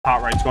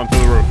Hot right's going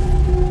through the roof.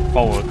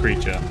 Follow the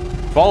creature.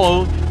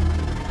 Follow. Did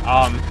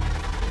I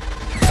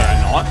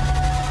not?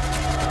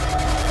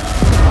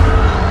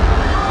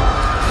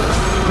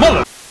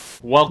 Mother!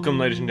 Welcome,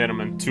 ladies and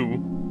gentlemen,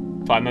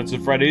 to Five Nights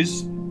at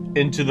Freddy's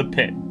Into the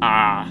Pit.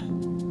 That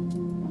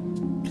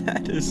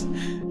is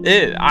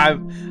it.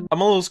 I'm a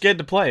little scared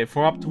to play.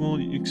 For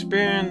optimal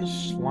experience,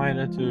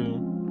 slider to...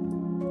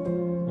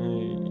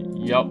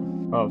 Yup.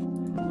 Oh.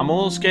 I'm a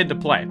little scared to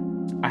play.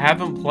 I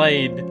haven't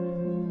played...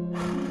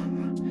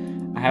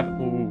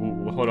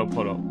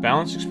 Hold up.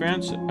 Balance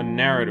experience, a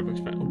narrative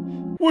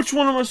experience. Which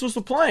one am I supposed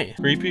to play?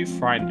 Creepy,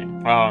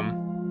 frightening.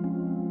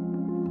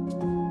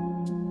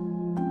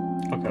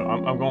 Okay,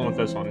 I'm going with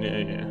this one.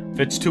 Yeah. If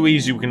it's too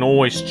easy, we can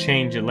always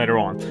change it later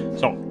on.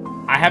 So,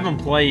 I haven't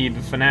played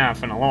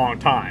FNAF in a long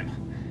time.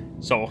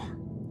 So,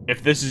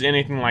 if this is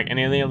anything like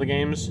any of the other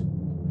games,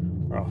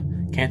 bro,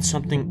 can't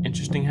something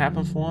interesting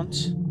happen for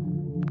once?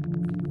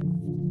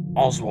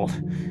 Oswald,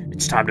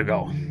 it's time to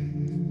go.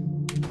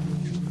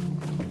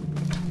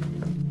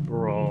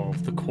 Bro,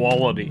 the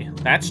quality.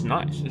 That's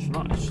nice. It's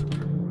nice.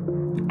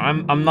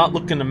 I'm not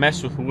looking to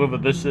mess with whoever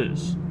this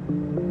is.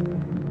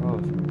 Bro.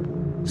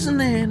 Isn't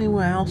there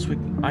anywhere else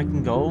I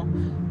can go?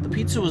 The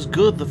pizza was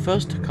good the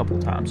first couple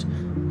times,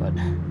 but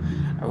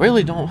I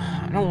really don't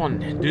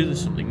want to do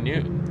something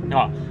new.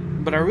 No,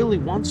 but I really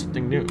want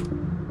something new.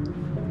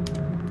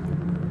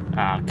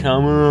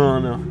 Come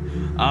on.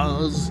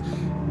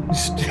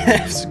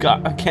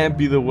 I can't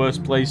be the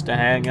worst place to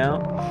hang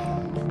out.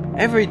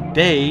 Every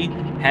day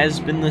has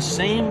been the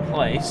same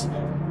place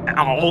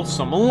all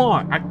summer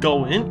long. I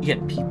go in,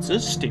 get pizza,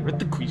 stare at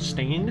the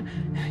grease-stained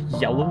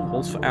yellow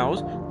walls for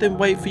hours, then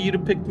wait for you to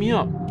pick me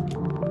up.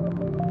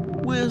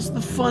 Where's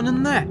the fun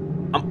in that?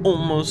 I'm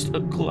almost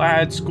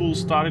glad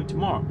school's starting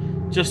tomorrow,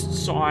 just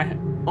so I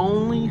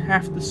only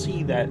have to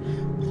see that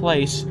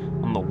place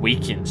on the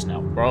weekends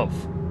now, bro.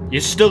 You're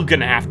still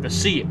gonna have to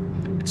see it.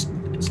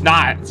 It's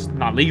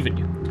not leaving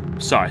you.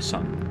 Sorry,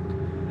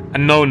 son. I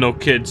know no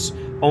kids'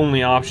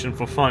 only option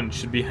for fun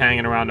should be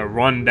hanging around a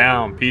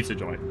run-down pizza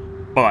joint,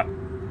 but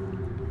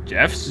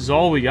Jeff's is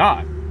all we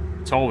got.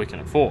 It's all we can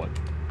afford.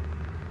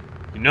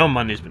 You know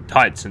money's been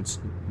tight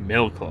since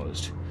mill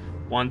closed.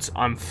 Once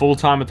I'm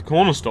full-time at the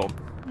corner store.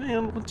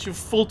 Man, what's your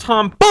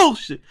full-time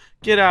bullshit?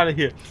 Get out of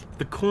here. If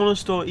the corner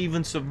store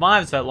even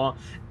survives that long,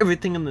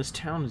 everything in this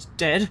town is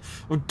dead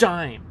or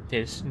dying.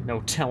 There's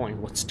no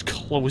telling what's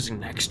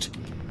closing next.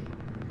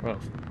 Bro,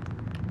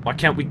 why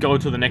can't we go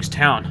to the next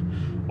town?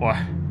 Or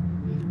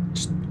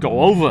just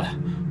go over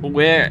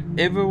where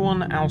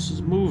everyone else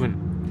is moving?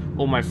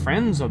 All my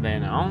friends are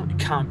there now. It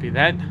can't be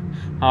that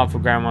hard for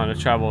Grandma to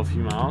travel a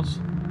few miles.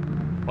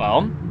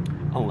 Well,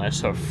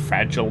 unless her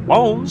fragile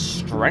bones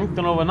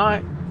strengthen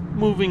overnight,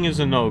 moving is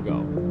a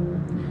no-go.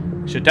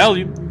 I should tell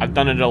you, I've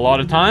done it a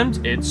lot of times.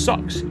 It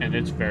sucks, and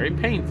it's very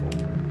painful.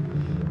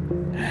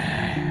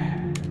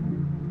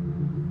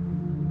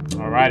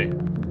 Alrighty.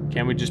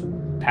 Can't we just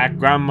pack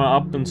Grandma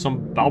up in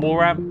some bubble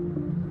wrap?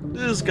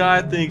 This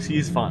guy thinks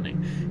he's funny.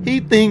 He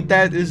thinks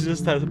that is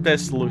just the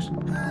best solution.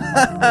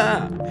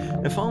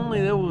 If only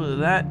it was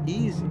that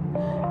easy.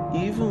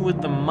 Even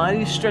with the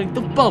mighty strength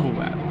of bubble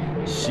wrap,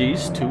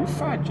 she's too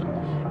fragile,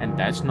 and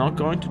that's not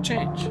going to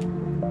change.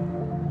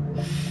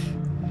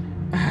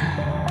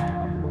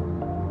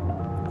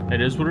 It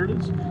is what it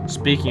is.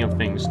 Speaking of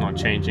things not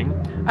changing,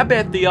 I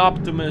bet the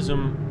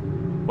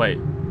optimism... Wait.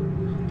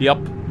 The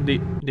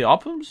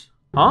opums?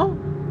 Huh?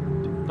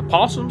 The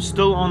possum's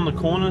still on the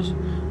corners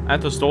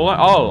at the store?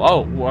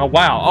 Oh, well,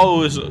 wow.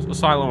 Oh, it's a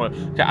silent word.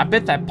 Okay, I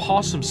bet that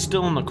possum's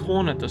still in the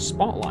corner at the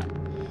spotlight.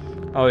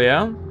 Oh,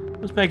 yeah?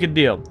 Let's make a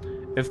deal.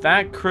 If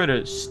that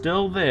critter's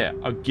still there,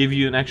 I'll give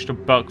you an extra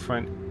buck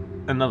for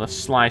another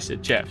slice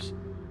at Jeff's.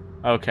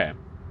 Okay.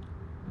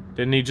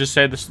 Didn't he just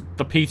say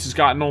the pizza's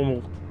gotten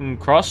all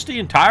crusty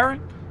and tiring?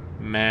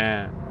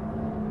 Man.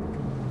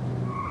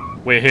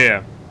 We're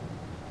here.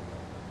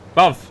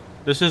 Buff,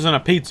 this isn't a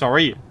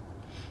pizzeria.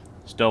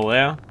 Still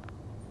there?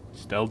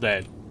 Still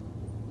dead.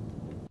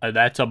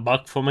 That's a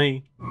buck for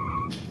me.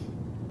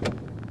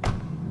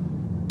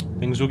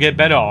 Things will get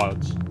better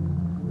odds.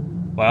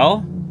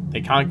 Well,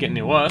 they can't get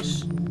any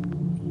worse.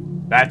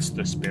 That's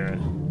the spirit.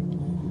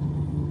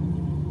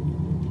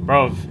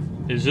 Bro,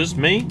 is this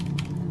me?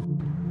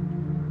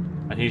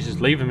 And he's just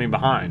leaving me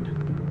behind.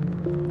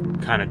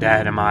 What kind of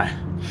dad am I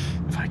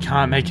if I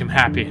can't make him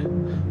happy,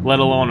 let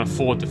alone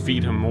afford to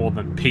feed him more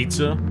than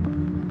pizza?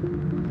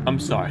 I'm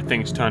sorry,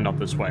 things turned up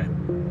this way.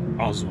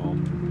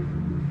 Oswald.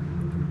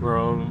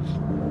 Bro,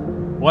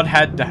 what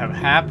had to have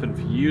happened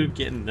for you to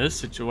get in this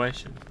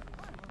situation?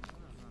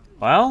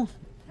 Well,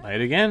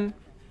 late again,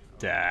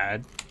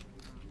 Dad.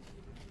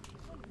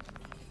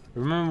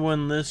 Remember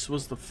when this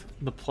was the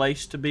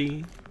place to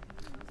be?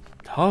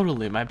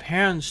 Totally, my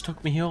parents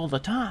took me here all the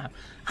time.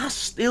 I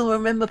still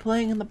remember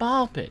playing in the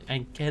ball pit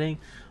and getting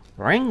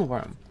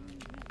ringworm.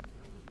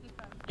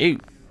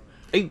 Ew.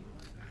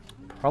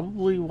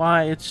 Probably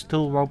why it's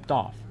still roped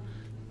off.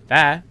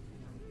 That,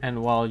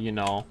 and well, you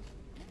know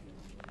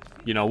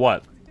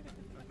what?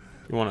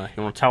 You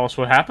wanna tell us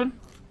what happened?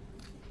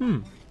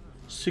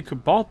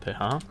 Secret ball pit,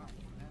 huh?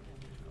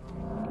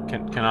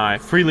 Can I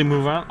freely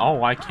move around?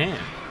 Oh, I can.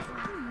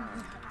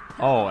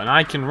 Oh, and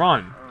I can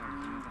run.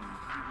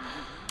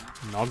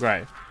 No,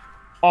 great.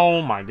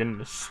 Oh my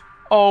goodness.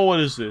 Oh, what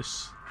is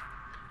this?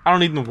 I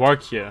don't even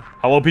work here.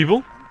 Hello,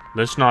 people?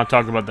 Let's not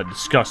talk about the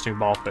disgusting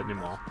ball pit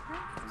anymore.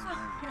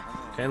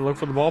 Okay, look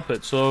for the ball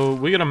pit. So,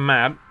 we got a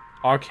map.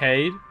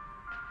 Arcade.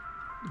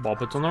 Ball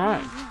pit's on the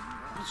right.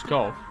 Let's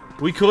go.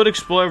 We could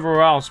explore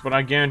everywhere else, but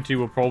I guarantee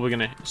we're probably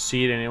gonna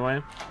see it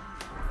anyway.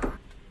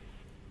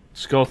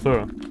 Let's go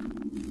through.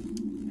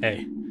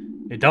 Hey,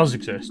 it does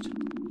exist.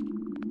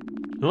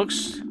 It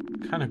looks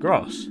kind of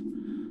gross.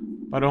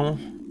 But I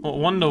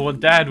wonder what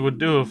Dad would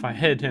do if I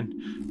hid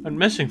and went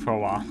missing for a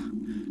while.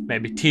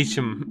 Maybe teach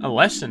him a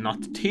lesson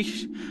not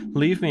to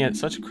leave me at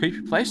such a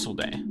creepy place all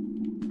day.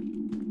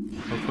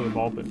 Look for the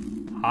ball pit.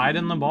 Hide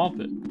in the ball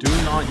pit. Do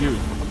not use.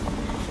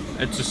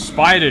 It's a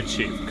spider,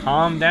 Chief.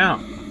 Calm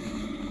down.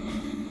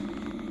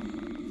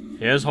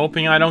 Here's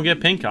hoping I don't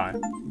get pink eye.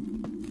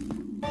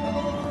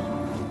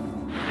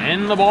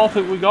 In the ball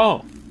pit we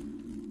go.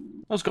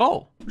 Let's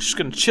go. We're just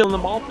gonna chill in the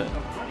ball pit.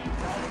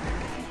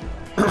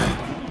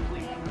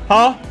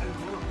 Huh?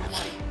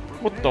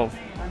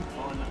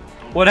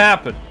 What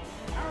happened?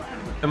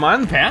 Am I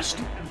in the past?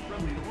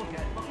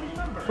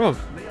 Bro,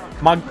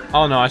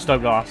 oh no, I still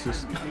have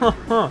glasses.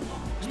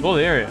 Explore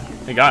the area.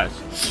 Hey guys.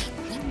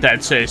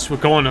 Dad says we're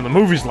going to the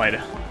movies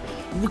later.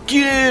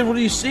 Wicked, what are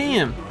you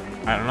seeing?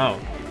 I don't know.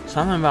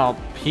 Something about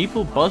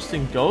people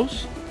busting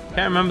ghosts?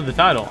 Can't remember the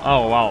title.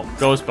 Oh wow,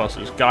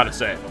 Ghostbusters, gotta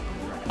say.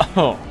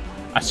 Oh,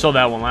 I saw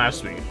that one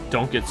last week.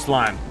 Don't get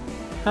slimed.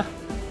 Huh.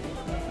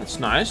 That's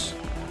nice.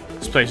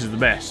 This place is the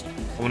best.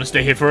 I want to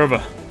stay here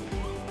forever.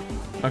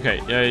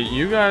 Okay,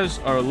 you guys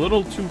are a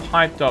little too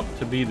hyped up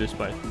to be this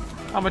way.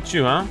 How about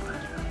you, huh?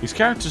 These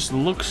characters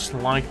looks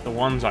like the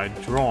ones I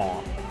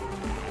draw.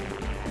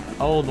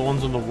 Oh, the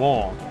ones on the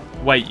wall.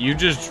 Wait, you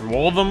just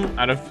draw them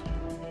out of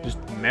just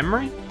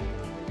memory?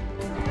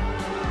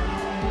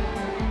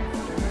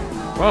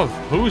 Bro,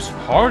 whose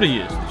party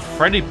is this?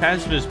 Freddy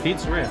Pacifi's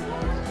Pizzeria.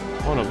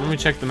 Hold up, let me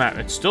check the map.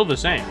 It's still the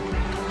same.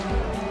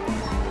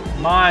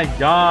 My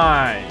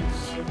guys.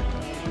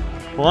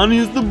 Bonnie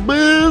is the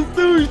best.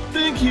 Do you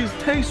think he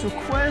takes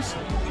requests?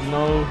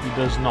 No, he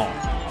does not.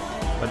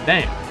 But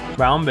damn,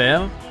 brown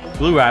bear,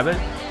 blue rabbit,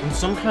 and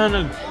some kind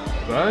of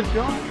bird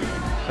guy?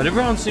 But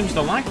everyone seems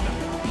to like them.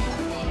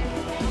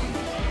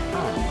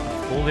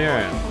 Oh, cool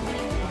area.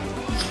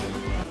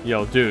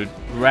 Yo, dude,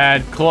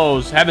 rad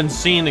clothes. Haven't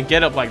seen a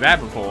getup like that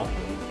before.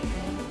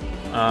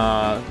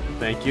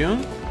 Thank you.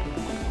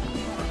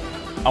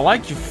 I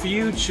like your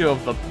future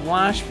of the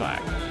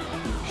flashback.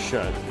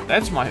 Shit,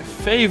 that's my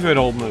favorite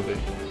old movie.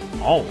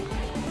 Oh,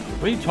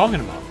 what are you talking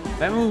about?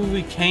 That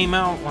movie came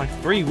out like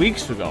 3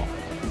 weeks ago.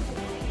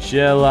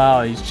 Chill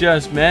out, he's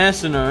just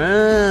messing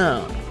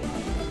around.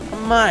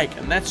 I'm Mike,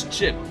 and that's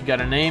Chip. You got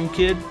a name,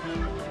 kid?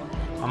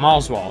 I'm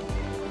Oswald.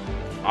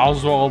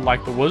 Oswald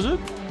like the wizard?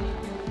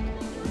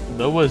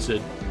 The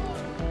wizard.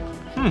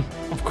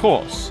 Of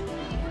course.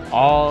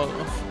 Oz?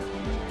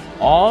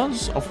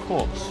 Of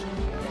course.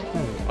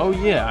 Oh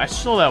yeah, I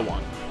saw that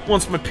one.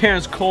 Once my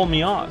parents called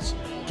me Oz.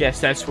 Guess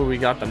that's where we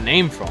got the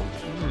name from.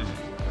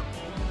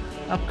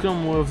 How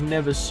come we've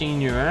never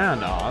seen you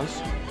around,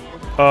 Oz?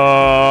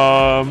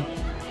 I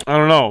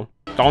don't know.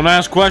 Don't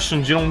ask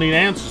questions you don't need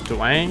answers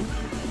to, eh?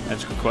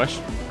 That's a good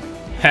question.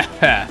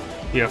 Haha,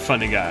 you're a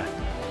funny guy.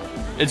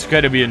 It's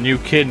gotta be a new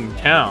kid in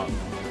town,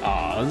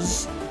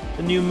 Oz.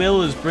 The new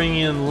mill is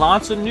bringing in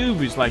lots of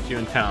newbies like you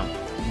in town.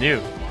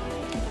 New.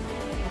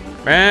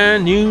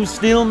 Brand new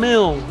steel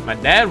mill. My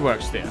dad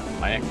works there.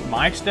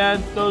 Mike's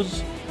dad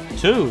does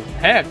too.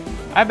 Heck,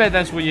 I bet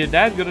that's where your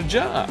dad got a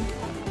job.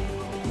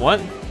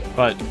 What?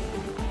 But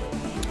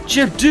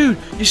Chip, dude,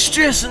 you're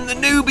stressing the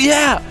newbie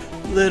out.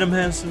 Let him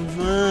have some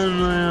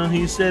fun while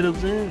he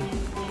settles in.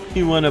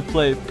 You wanna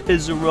play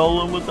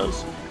Pizzarola with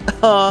us?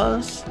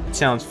 Us? It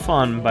sounds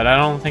fun, but I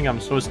don't think I'm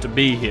supposed to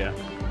be here.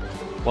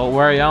 Well,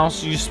 where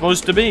else are you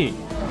supposed to be?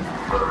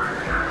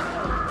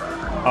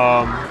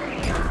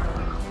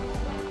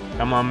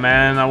 Come on,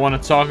 man. I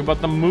want to talk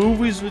about the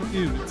movies with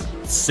you.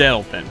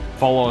 Settle then.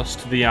 Follow us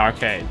to the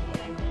arcade.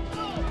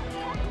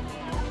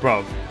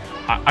 Bro,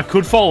 I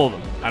could follow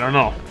them. I don't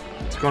know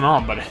what's going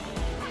on, but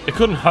it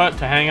couldn't hurt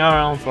to hang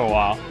around for a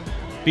while.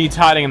 Beats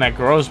hiding in that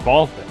gross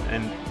ball pit,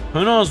 and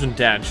who knows when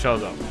Dad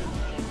shows up.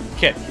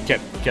 Kid.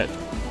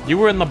 You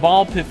were in the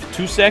ball pit for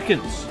 2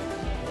 seconds.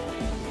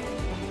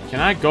 Can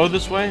I go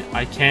this way?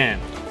 I can.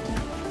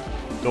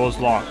 Door's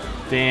locked.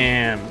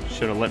 Damn,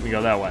 should have let me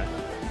go that way.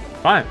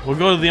 Fine, we'll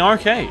go to the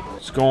arcade.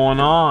 What's going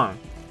on?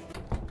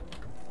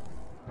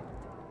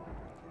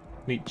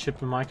 Meet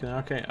Chip and Mike in the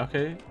arcade.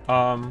 Okay,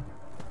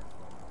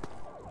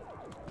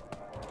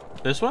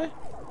 this way?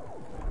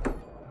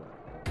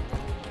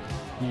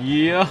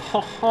 Yo!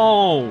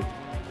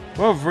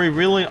 Well, we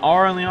really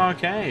are in the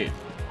arcade.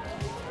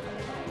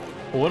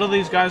 What do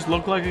these guys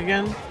look like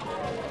again?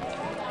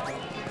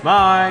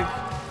 Mike!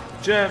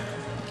 Chip!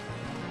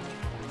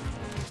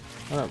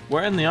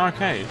 We're in the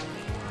arcade.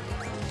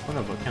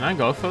 Whatever, can I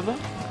go further?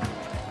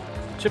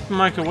 Chip and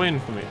Mike are waiting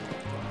for me.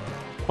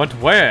 But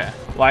where?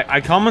 Like, I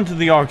come into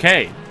the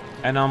arcade,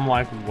 and I'm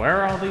like,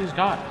 where are these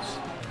guys?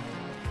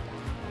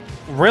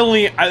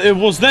 Really? It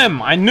was them.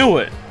 I knew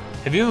it.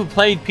 Have you ever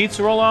played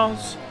Pizza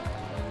Rollouts?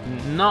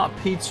 Not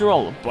Pizza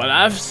Roller, but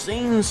I've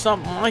seen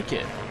something like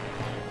it.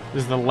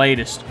 This is the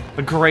latest,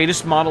 the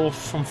greatest model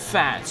from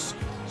FATS.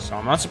 So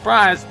I'm not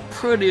surprised.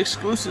 Pretty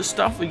exclusive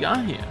stuff we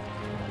got here.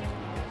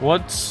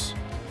 What's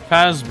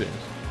Fazbear's?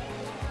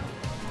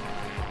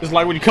 It's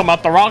like when you come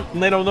out the rock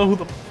and they don't know who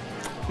the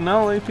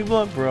no, they people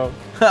up, bro.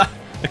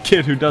 A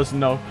kid who doesn't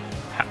know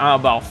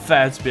about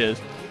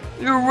Fazbear's.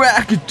 You're a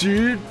racket,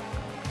 dude.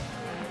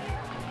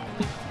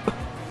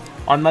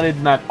 I'm not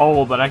even that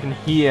old, but I can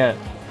hear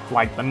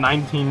like the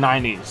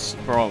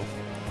 1990s, bro.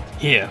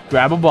 Here,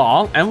 grab a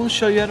ball, and we'll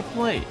show you how to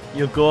play.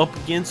 You'll go up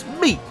against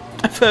me.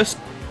 At first,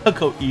 I'll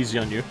go easy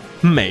on you.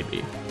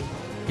 Maybe.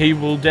 He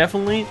will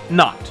definitely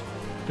not,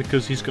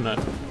 because he's gonna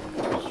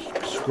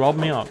scrub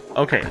me up.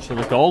 Okay, so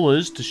the goal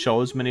is to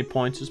show as many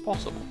points as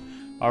possible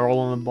by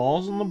rolling the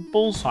balls on the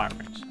bullseye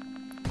rings.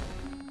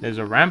 There's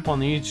a ramp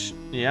on each.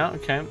 Yeah,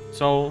 okay.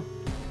 So,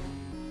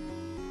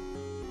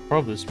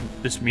 bro,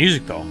 this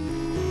music though.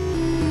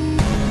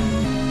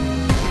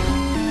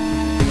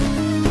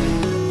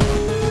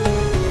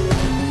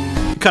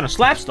 Kind of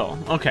slaps though.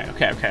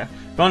 Okay.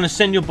 Going to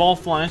send your ball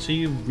flying, so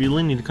you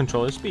really need to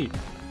control your speed.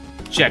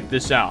 Check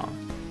this out.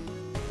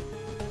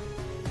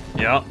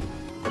 Yep.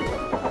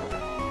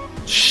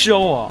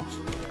 Show off.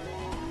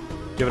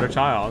 Give it a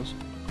try, Oz.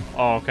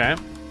 Oh, okay.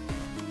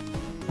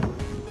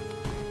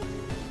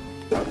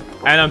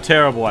 And I'm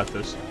terrible at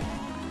this.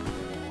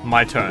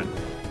 My turn.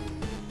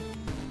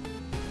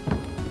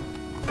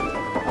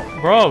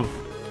 Bro.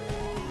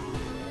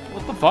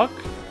 What the fuck?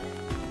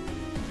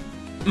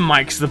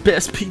 Mike's the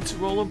best pizza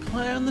roller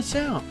player in the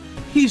town.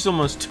 He's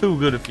almost too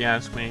good if you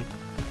ask me.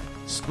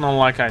 It's not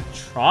like I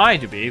try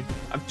to be.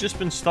 I've just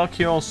been stuck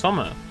here all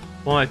summer.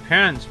 Well, my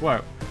parents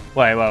were.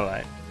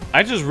 Wait.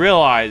 I just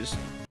realized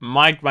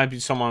Mike might be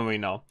someone we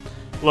know.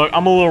 Look,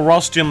 I'm a little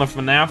rusty on the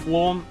FNAF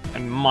lore,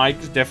 and Mike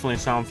definitely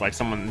sounds like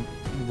someone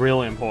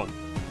really important.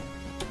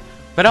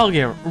 But I'll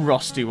get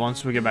rusty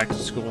once we get back to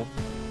school.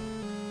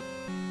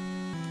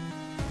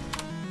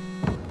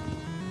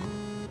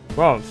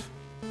 Bro.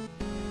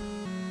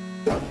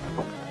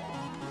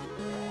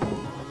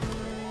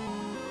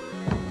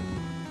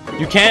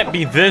 You can't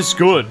be this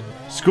good.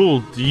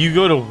 School, do you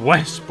go to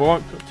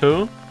Westbrook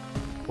too?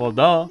 Well,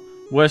 duh.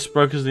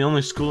 Westbrook is the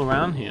only school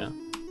around here.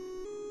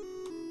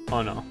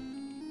 Oh no.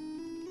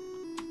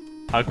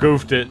 I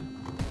goofed it.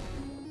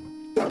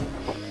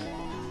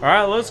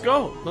 Alright, let's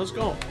go. Let's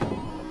go.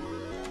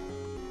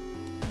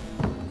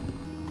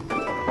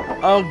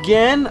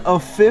 Again, a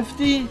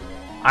 50?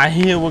 I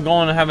hear we're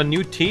going to have a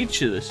new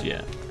teacher this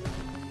year.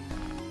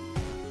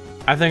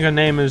 I think her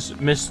name is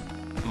Miss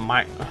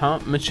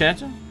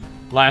Machete?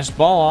 Last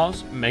ball,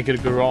 Oz. Make it a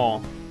good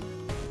roll.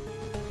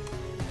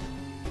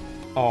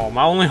 Oh,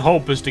 my only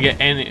hope is to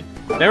get any...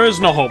 There is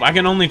no hope. I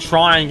can only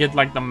try and get,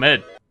 like, the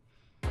mid.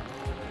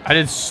 I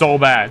did so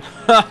bad.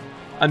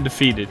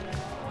 Undefeated.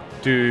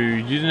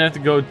 Dude, you didn't have to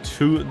go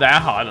too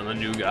that hard on the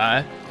new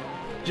guy.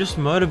 Just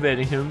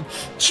motivating him.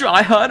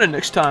 Try harder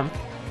next time.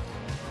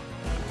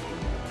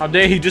 How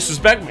dare he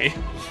disrespect me?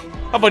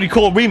 How about he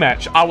call a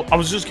rematch? I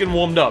was just getting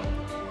warmed up.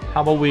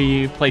 How about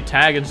we play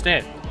tag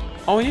instead?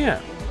 Oh,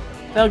 yeah.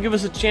 That'll give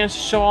us a chance to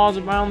show Oz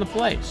around the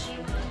place.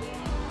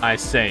 I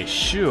say,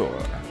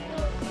 sure.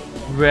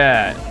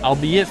 Red, I'll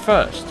be it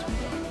first.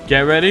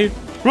 Get ready,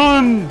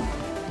 run!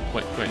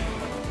 Wait.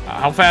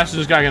 How fast is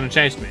this guy gonna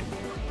chase me?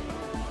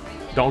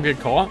 Don't get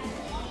caught.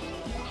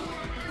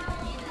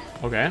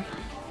 Okay.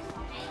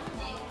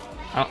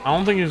 I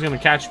don't think he's gonna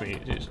catch me.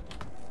 Jeez.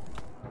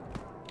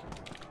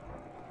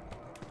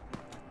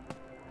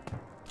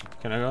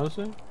 Can I go this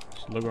way?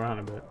 Just look around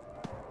a bit.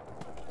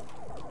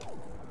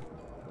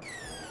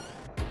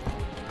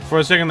 For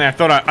a second there, I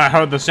thought I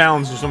heard the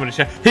sounds of somebody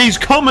say, "He's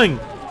coming!"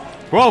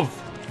 Bro,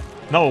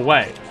 no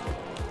way.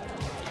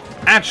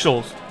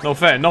 Actuals, no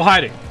fair, no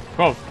hiding.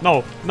 Bro,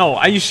 no,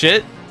 are you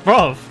shit?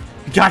 Bro,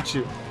 got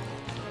you.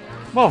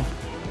 Bro.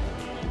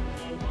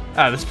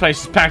 Ah, this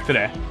place is packed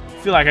today. I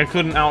feel like I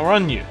couldn't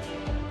outrun you.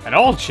 At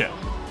all, Chip.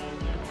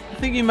 I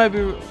think you might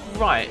be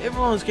right.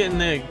 Everyone's getting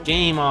their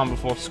game on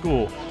before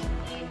school.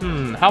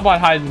 How about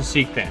hide and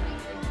seek then?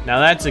 Now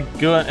that's a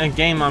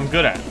game I'm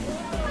good at.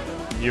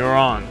 You're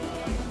on.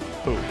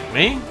 Who,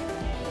 me?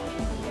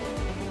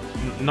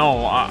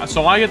 No,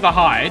 so I get the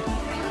hide.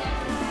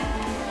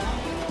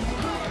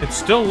 It's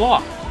still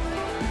locked.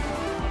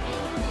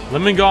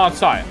 Let me go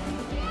outside.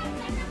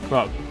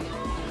 Bro,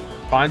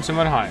 find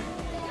somewhere to hide.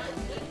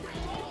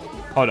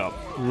 Hold up,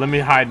 let me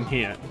hide in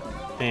here.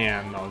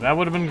 Damn, no, that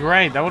would have been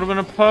great. That would have been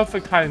a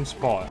perfect hiding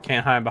spot.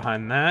 Can't hide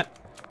behind that.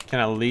 Can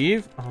I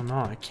leave? Oh no,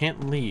 I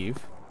can't leave.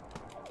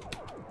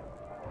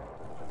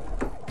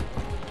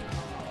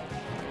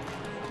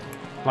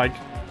 Like,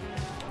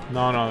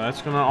 no,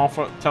 that's gonna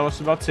tell us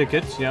about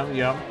tickets. Yeah.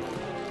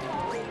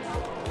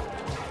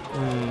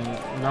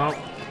 No.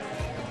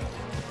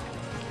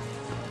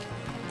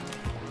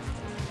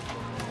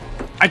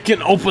 I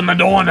can open the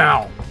door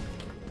now.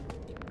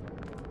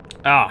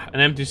 Ah, an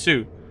empty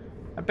suit.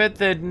 I bet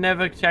they'd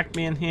never check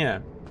me in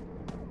here.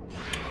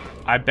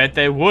 I bet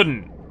they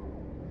wouldn't.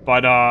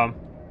 But,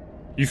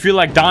 you feel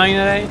like dying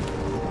today?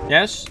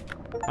 Yes?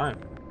 Fine.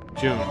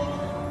 June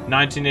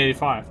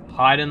 1985.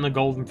 Hide in the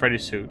Golden Freddy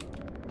suit.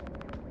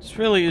 This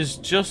really is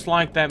just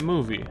like that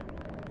movie.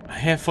 I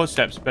hear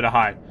footsteps. Better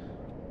hide.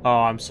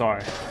 Oh, I'm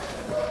sorry.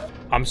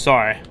 I'm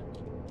sorry.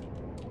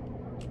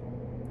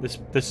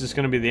 This is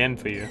gonna be the end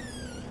for you.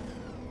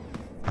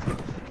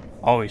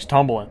 Oh, he's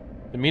tumbling.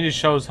 The meter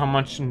shows how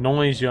much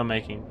noise you're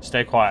making.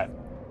 Stay quiet.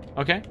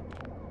 Okay?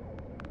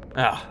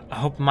 Ah, I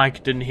hope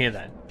Mike didn't hear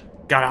that.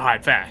 Gotta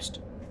hide fast.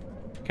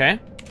 Okay?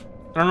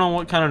 I don't know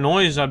what kind of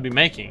noise I'd be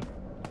making.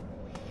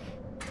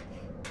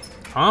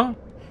 Huh?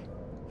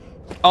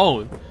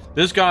 Oh,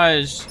 this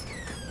guy's...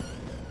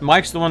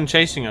 Mike's the one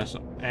chasing us.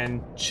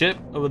 And Chip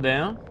over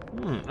there.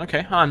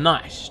 Okay. Ah,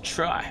 nice.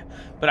 Try.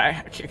 But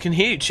I can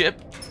hear you,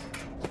 Chip.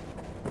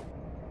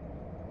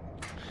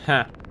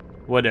 Huh.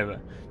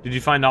 Whatever. Did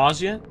you find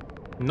Oz yet?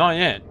 Not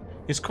yet.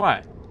 He's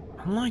quiet.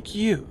 Unlike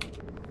you.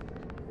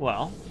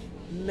 Well,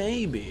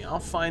 maybe I'll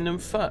find him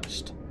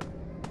first.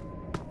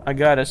 I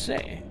gotta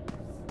say.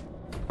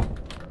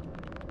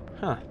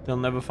 Huh. They'll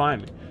never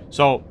find me.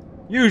 So,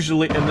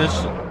 usually in this...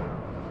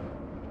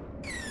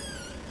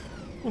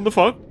 What the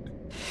fuck?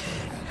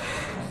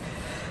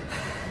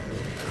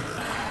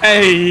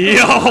 Hey,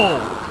 yo!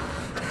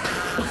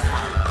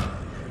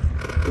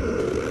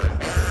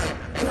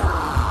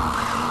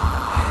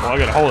 Oh, I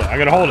gotta hold it. I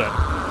gotta hold it.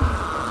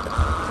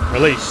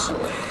 Release.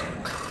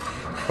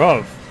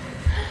 Bro.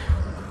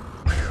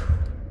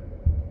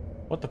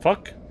 What the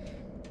fuck?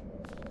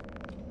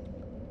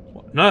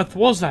 What on earth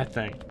was that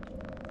thing?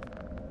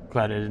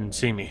 Glad it didn't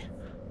see me.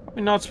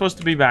 Probably not supposed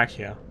to be back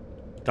here.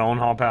 Don't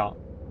hop out.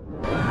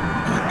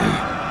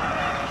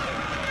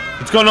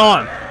 What's going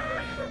on?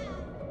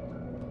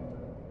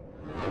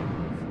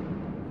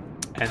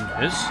 And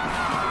this?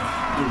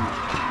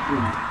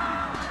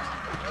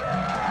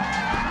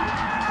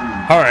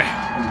 Hurry!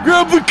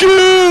 Grab the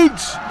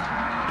kids!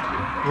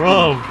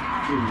 Bro.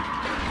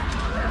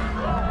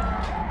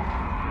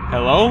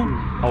 Hello?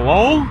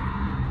 Hello?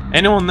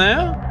 Anyone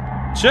there?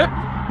 Chip?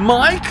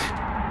 Mike?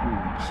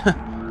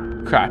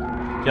 Crap.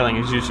 Yelling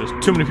is useless.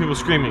 Too many people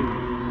screaming.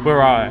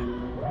 Where are I?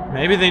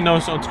 Maybe they know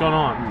what's going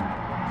on.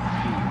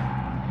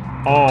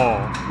 Oh.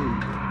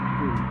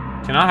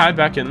 Can I hide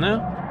back in there?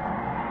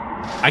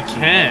 I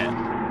can.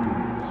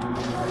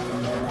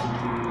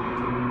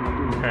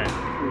 Okay.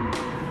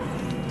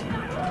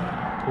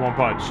 Won't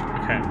budge.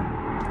 Okay.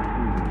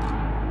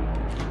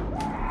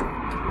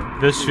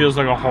 This feels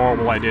like a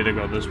horrible idea to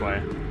go this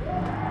way.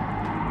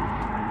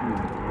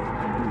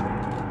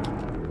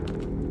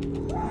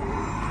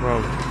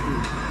 Bro.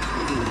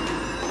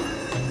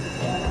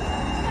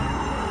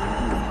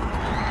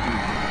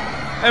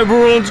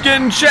 Everyone's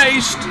getting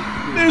chased.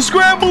 They're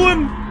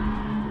scrambling.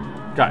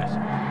 Guys.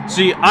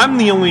 See, I'm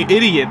the only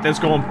idiot that's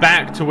going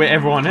back to where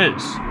everyone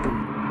is.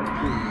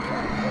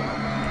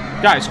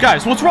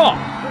 Guys, what's wrong?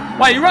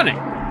 Why are you running?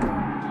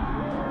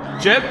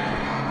 Chip?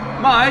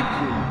 Mike?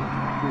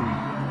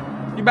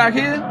 You back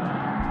here?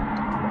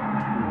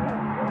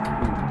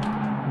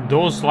 The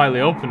door's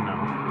slightly open now.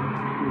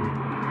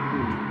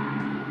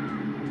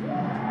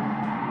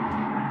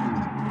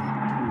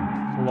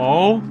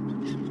 Hello?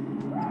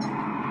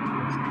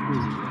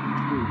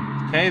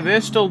 Okay,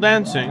 they're still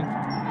dancing.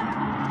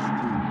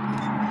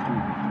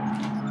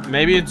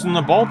 Maybe it's in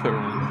the ball pit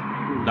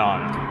room. No.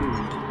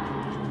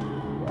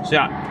 See,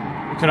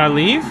 could I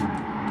leave?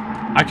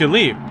 I could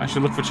leave. I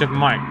should look for Chip and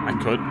Mike. I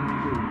could.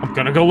 I'm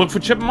gonna go look for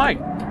Chip and Mike.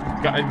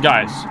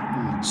 Guys.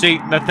 See,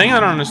 the thing I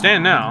don't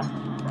understand now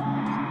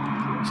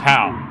is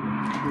how.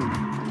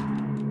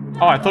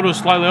 Oh, I thought it was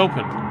slightly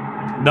open.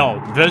 No,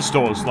 this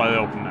door is slightly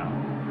open now.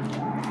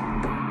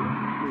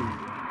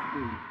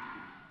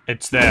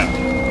 It's there.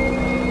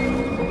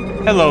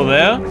 Hello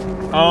there.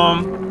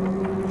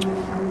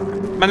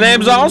 My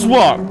name's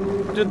Oswald.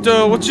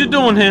 What you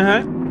doing here,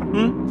 huh?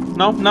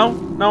 No?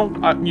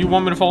 You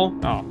want me to follow?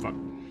 Oh, fuck.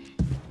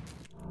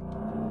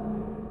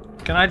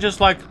 Can I just,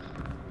 like...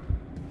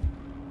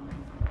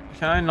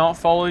 Can I not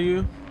follow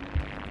you?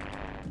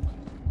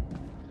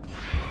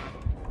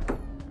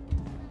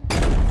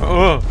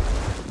 Oh.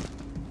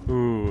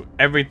 Ooh,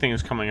 everything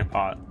is coming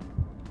apart.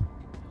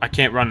 I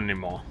can't run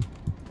anymore.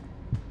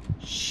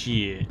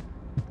 Shit.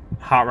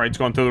 Heart rate's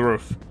going through the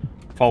roof.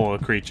 Follow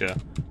the creature.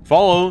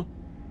 Follow.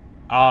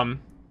 Can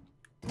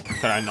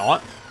I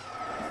not?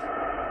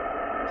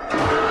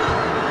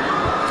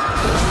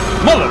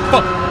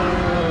 Motherfucker!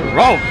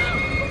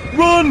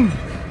 Run!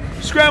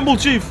 Scramble,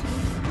 Chief!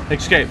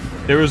 Escape.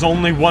 There is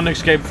only one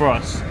escape for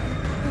us.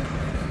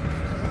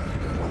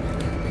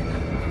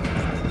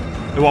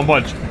 It won't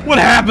budge. What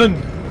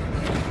happened?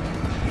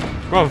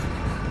 Bro.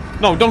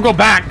 No, don't go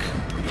back!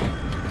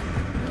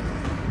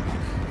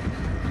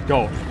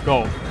 Go.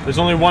 There's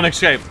only one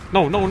escape.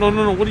 No.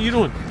 What are you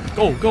doing?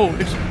 Go.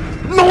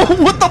 No,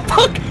 what the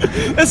fuck?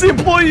 That's the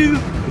employees.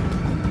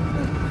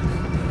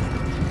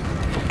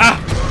 Ah!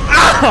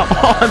 Oh,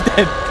 I'm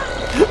dead.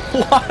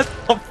 What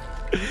the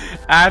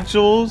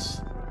actuals?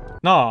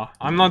 No,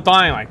 I'm not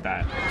dying like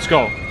that. Let's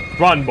go.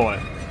 Run, boy.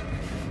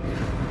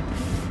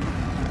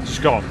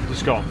 Just go.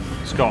 Let's go.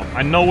 Let's go.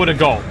 I know where to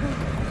go.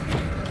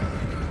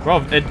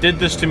 Bro, it did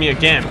this to me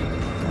again.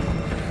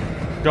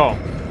 Go.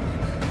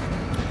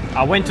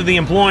 I went to the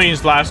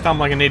employees last time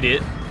like an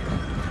idiot.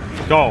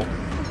 Go.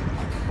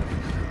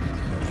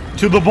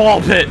 To the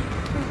ball pit.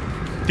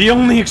 The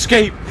only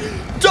escape.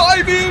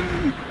 Dive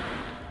in!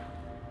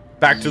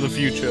 Back to the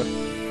future.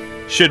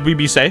 Should we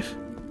be safe?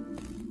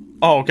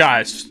 Oh,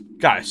 guys.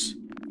 Guys.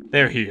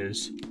 There he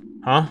is.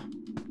 Huh?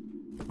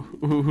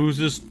 Who's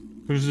this?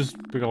 Who's this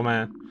big old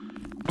man?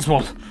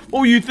 What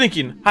were you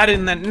thinking? Hiding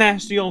in that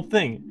nasty old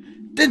thing?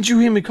 Didn't you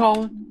hear me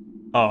calling?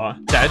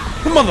 Dad?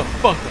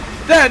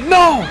 Motherfucker! Dad,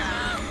 no!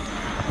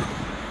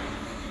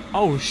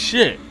 Oh,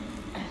 shit.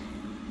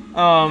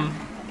 I'm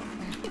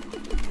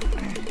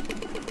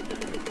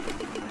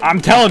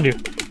telling you,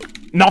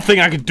 nothing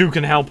I can do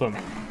can help him.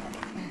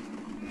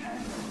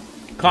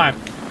 Climb.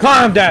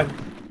 Climb, Dad!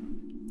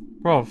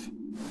 Bro,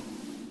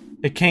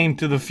 it came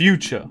to the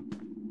future.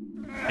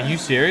 Are you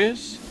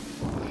serious?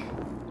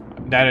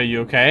 Dad, are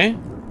you okay?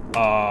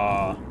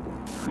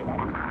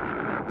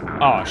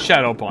 Oh,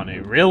 Shadow Bunny,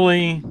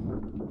 really?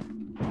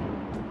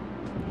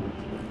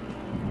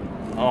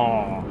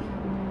 Oh.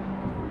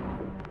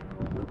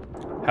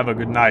 Have a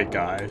good night,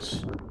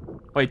 guys.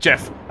 Wait,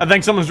 Jeff, I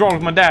think something's wrong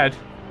with my dad.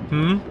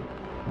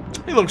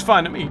 He looks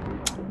fine to me.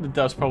 The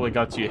dust probably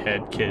got to your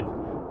head, kid.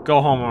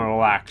 Go home and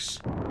relax.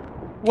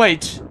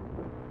 Wait.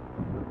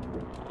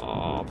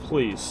 Oh,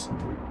 please.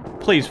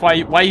 Please,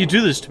 why you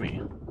do this to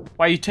me?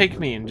 Why you take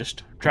me and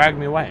just drag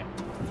me away?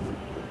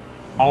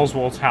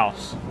 Oswald's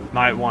house,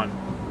 night 1.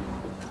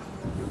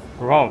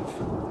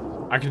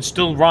 Bro, I can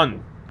still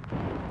run.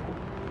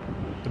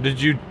 What did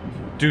you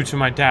do to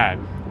my dad?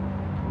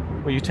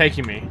 Where are you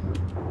taking me?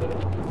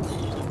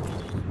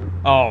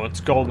 Oh, it's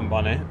Golden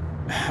Bunny.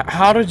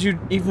 How did you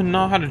even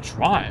know how to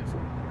drive?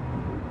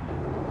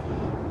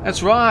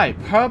 That's right,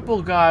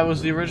 Purple Guy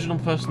was the original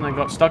person that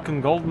got stuck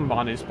in Golden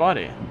Bunny's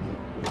body.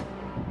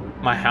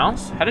 My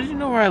house? How did you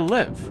know where I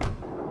live?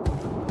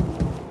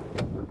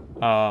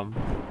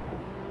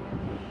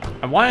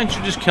 And why aren't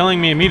you just killing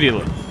me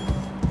immediately?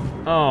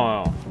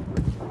 Oh.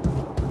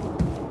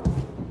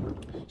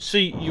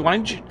 See, why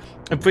don't you...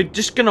 If we're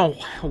just gonna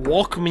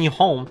walk me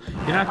home,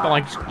 you're not gonna,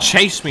 like,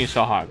 chase me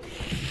so hard.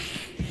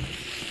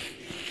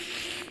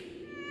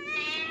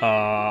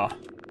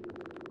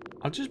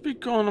 I'll just be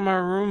going to my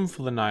room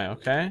for the night,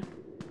 okay?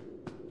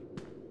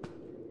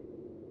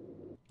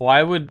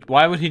 Why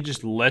would he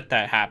just let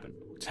that happen?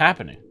 What's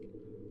happening?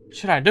 What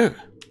should I do?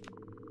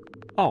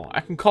 Oh,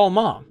 I can call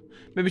Mom.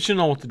 Maybe she'll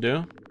know what to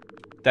do.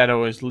 Dad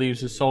always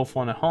leaves his cell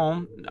phone at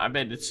home. I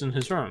bet it's in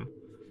his room.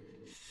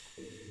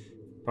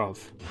 Bruv.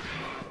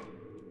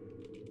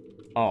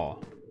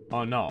 Oh.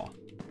 Oh no.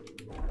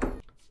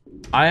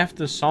 I have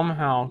to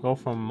somehow go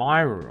from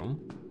my room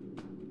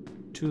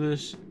to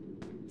this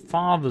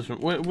father's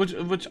room,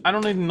 which I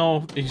don't even know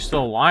if he's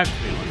still alive to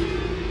me.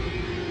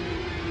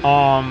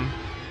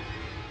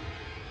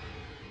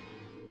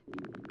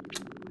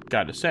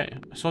 Gotta say,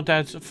 I saw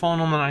Dad's phone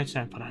on the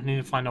nightstand, but I need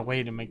to find a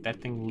way to make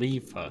that thing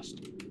leave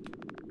first.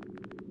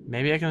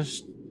 Maybe I can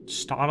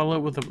startle it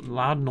with a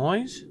loud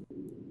noise?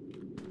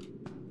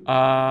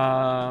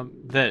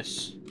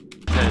 This.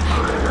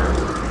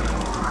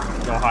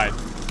 Go hide.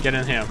 Get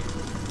in here.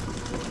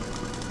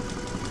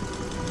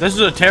 This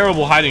is a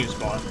terrible hiding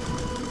spot.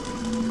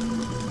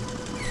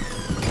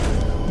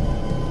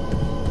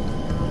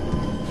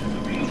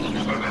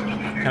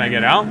 Can I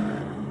get out?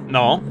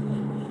 No.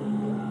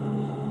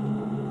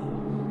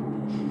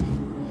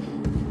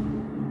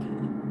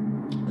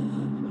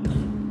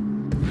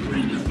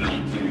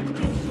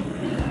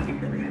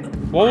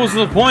 What was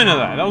the point of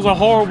that? That was a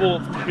horrible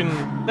fucking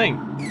thing.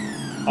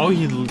 Oh,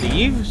 he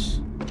leaves?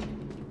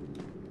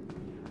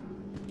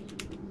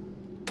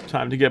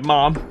 Time to get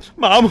Mom.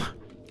 Mom!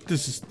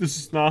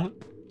 She's not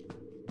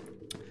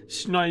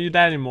your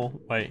dad anymore.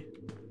 Wait.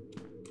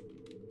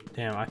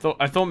 Damn, I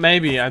thought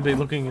maybe I'd be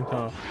looking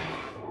into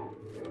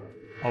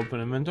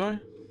open inventory.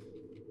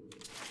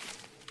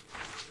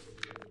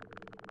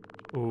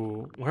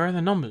 Ooh, where are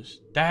the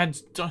numbers?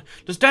 Does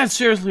Dad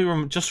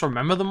seriously just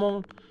remember them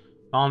all?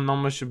 All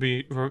numbers should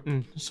be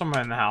written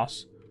somewhere in the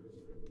house.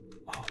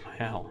 Oh my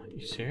hell, are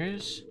you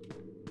serious?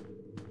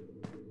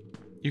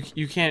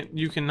 You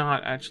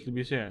cannot actually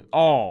be serious.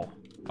 Oh,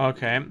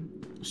 okay.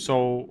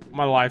 So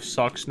my life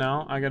sucks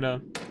now.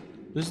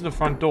 This is the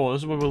front door.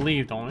 This is where we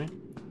leave, don't we?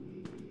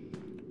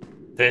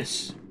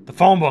 The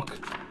phone book.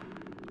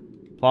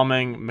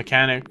 Plumbing,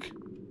 mechanic.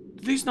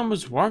 Do these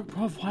numbers work,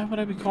 bro? Why would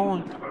I be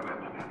calling?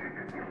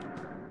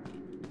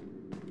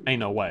 Ain't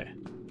no way.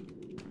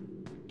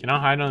 Can I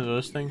hide under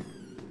this thing?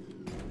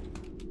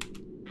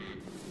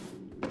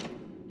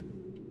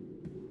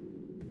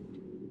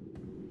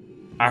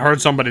 I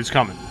heard somebody's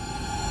coming.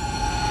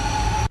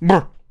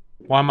 Brr.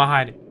 Why am I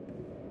hiding?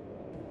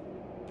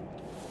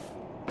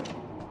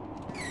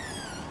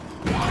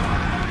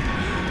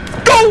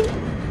 Go!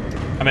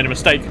 I made a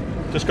mistake.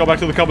 Just go back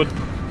to the cupboard.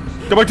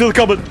 Go back to the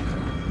cupboard.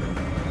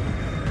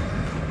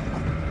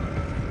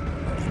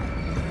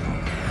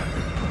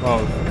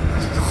 Whoa.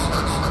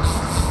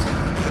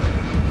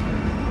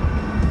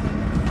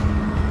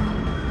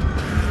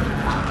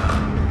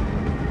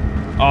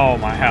 Oh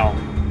my hell.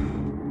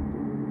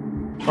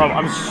 Bro,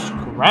 I'm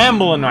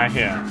scrambling right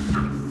here.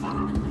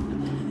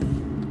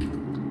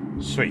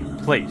 Sweet.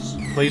 Please.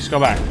 Please go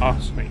back. Oh,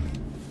 sweet.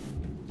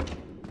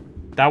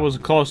 That was a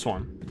close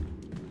one.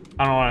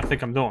 I don't know what I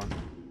think I'm doing.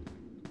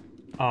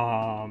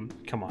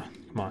 Come on.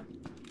 Come on.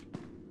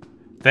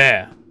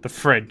 There. The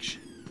fridge.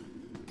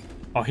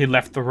 Oh, he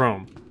left the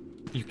room.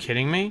 Are you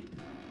kidding me?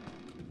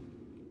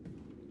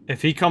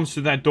 If he comes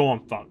through that door,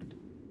 I'm fucked.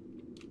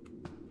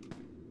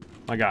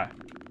 My guy.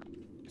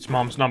 It's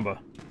Mom's number.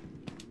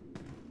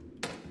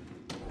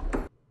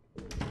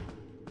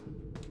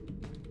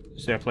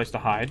 Is there a place to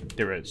hide?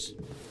 There is.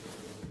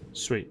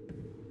 Sweet.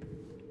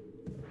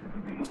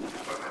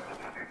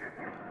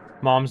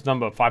 Mom's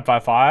number,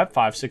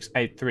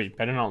 555-5683.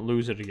 Better not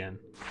lose it again.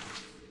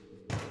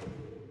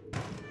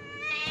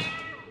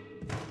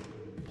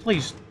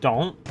 Please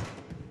don't.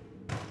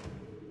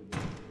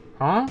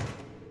 Huh?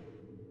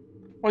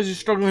 Why is he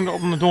struggling to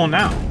open the door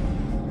now?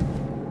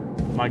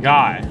 My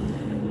guy.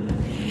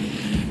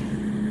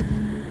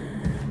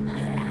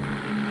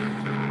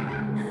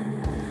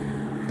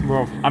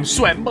 Bro, I'm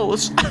sweating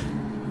bullets.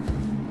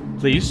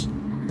 Please,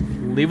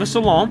 leave us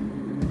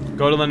alone.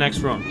 Go to the next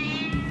room.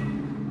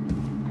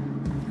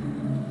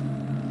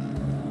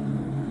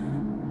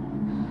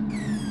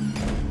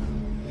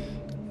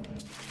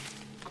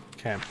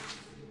 Okay.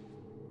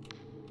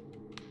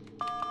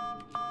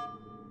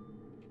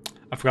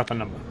 I forgot the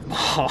number.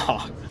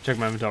 Check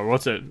my inventory.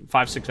 What's it?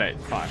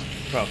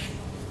 5685. Bro.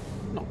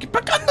 No, get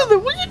back under there.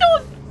 What are you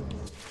doing?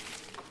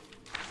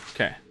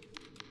 Okay.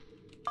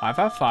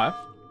 555.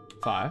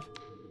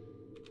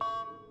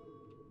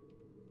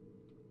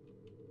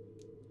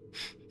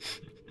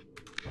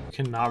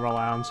 Cannot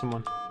rely on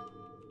someone.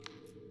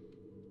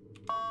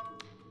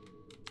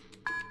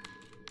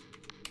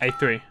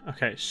 83.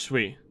 Okay,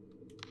 sweet.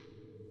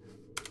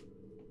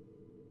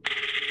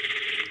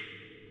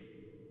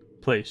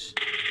 Please.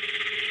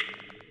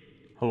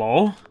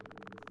 Hello?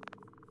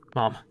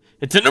 Mom,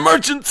 it's an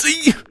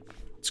emergency!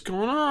 What's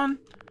going on?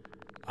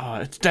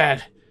 It's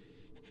Dad.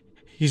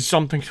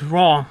 Something's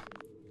wrong.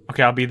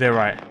 Okay, I'll be there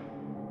right.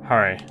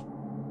 Hurry.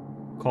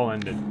 Call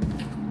ended.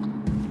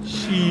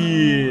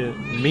 Shit.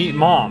 Meet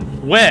Mom.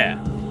 Where?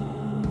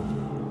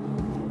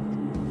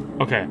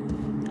 Okay.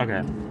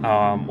 Okay.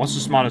 What's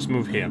the smartest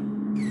move here?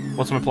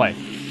 What's my play?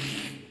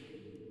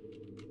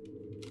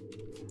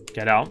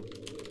 Get out.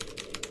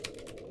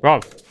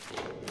 Bro.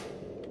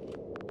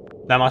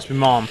 That must be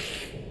Mom.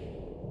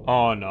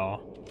 Oh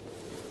no.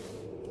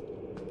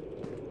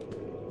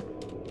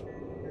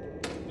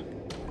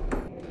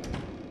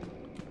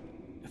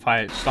 If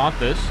I start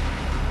this.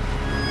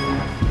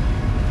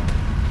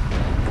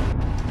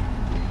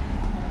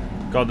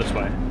 Go this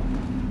way.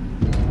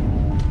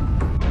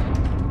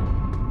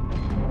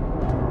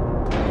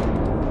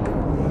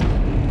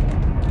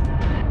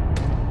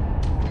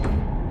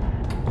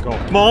 Go.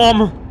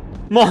 Mom!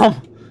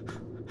 Mom!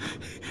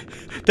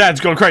 Dad's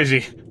going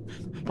crazy.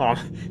 Mom,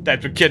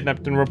 Dad's been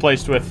kidnapped and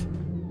replaced with...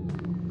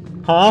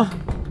 Huh?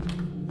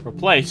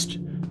 Replaced?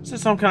 Is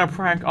this some kind of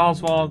prank,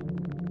 Oswald?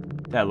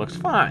 That looks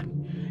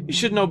fine. You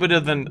should know better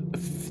than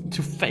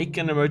to fake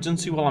an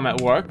emergency while I'm at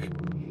work.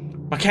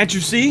 But can't you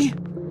see?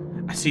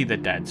 I see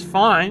that Dad's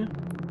fine.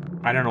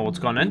 I don't know what's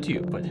gone into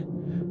you, but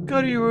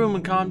go to your room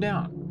and calm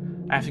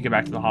down. I have to get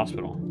back to the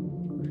hospital.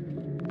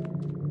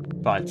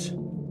 But...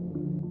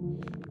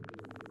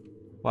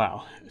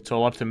 wow, it's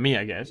all up to me,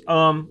 I guess.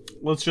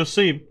 Let's just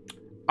see.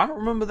 I don't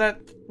remember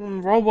that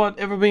robot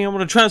ever being able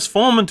to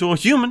transform into a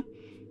human.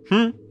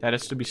 That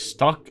has to be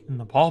stuck in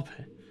the ball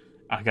pit.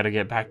 I gotta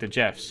get back to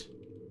Jeff's.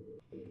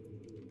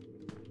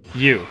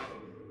 You.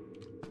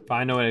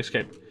 Find a way to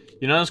escape.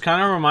 You know, this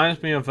kind of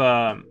reminds me of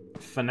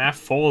FNAF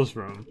 4's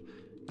room.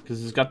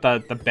 Because it's got the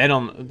bed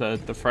on,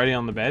 the Freddy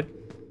on the bed.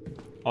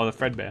 Oh, the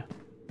Fredbear.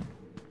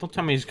 Don't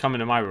tell me he's coming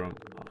to my room.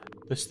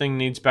 This thing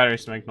needs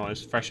batteries to make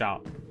noise. Fresh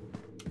out.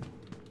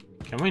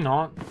 Can we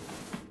not?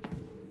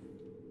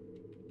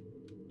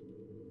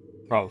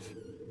 Bro.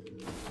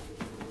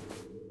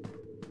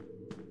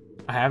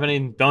 I haven't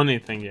even done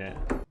anything yet.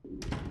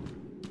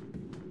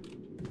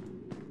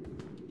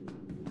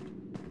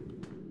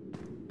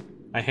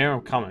 I hear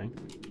him coming.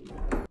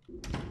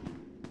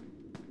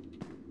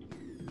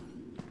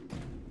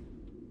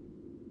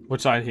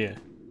 Which side here?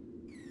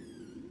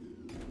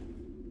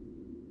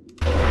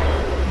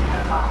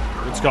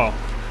 Let's go.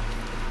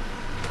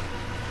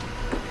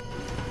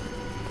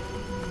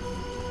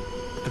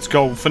 Let's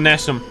go,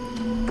 finesse him.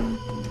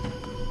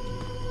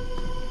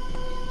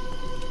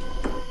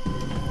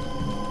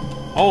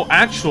 Oh,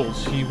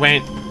 actuals, he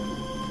went.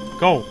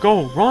 Go,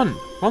 go, run.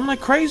 Run like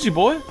crazy,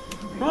 boy.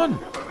 Run.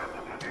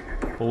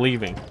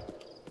 Leaving.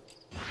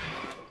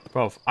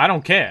 Bro, I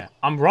don't care.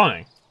 I'm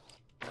running.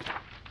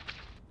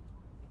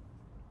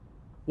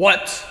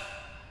 What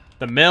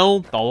The mill,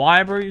 the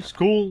library,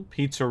 school,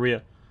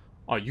 pizzeria.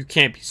 Oh, you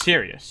can't be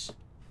serious.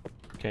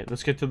 Okay,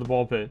 let's get to the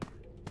ball pit.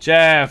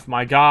 Jeff,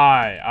 my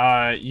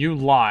guy, you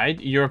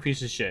lied. You're a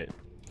piece of shit.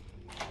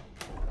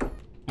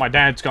 My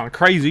dad's gone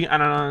crazy,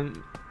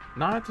 and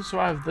now I have to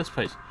survive this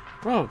place.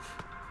 Bro,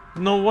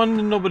 no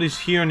wonder nobody's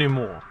here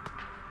anymore.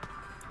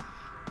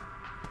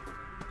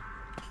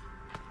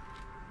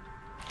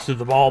 To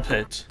the ball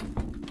pit.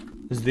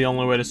 This is the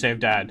only way to save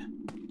Dad.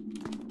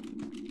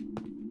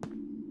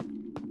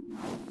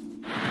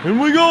 Here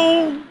we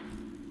go!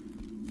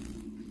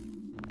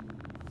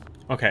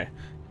 Okay,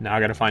 now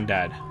I gotta find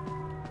Dad.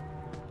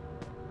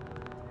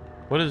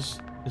 What is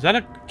that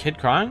a kid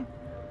crying?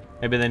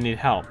 Maybe they need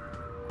help.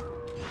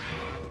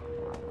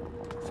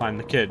 Find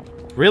the kid.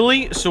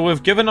 Really? So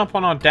we've given up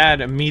on our dad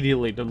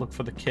immediately to look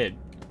for the kid.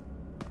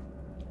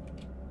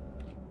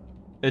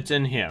 It's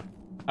in here.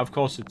 Of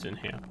course it's in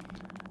here.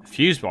 A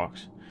fuse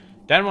box.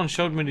 Dad once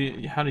showed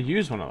me how to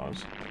use one of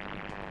those.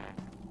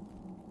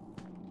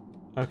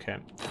 Okay.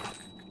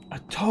 A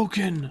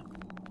token!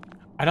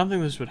 I don't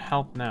think this would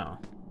help now.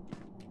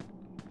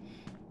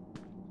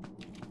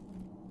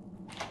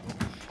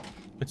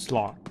 It's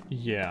locked.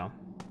 Yeah.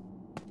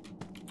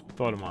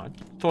 Thought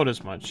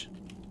as much.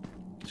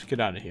 Let's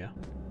get out of here.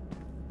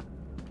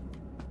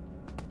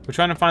 We're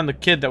trying to find the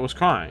kid that was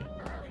crying.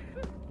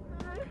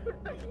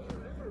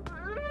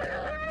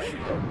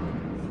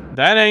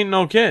 That ain't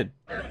no kid.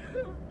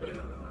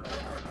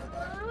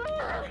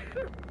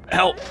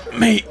 Help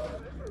me!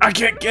 I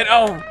can't get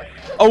out!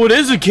 Oh, it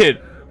is a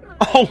kid!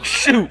 Oh,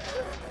 shoot!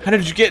 How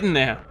did you get in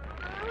there?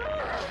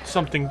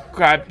 Something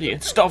grabbed me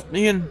and stuffed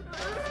me in.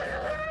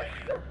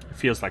 It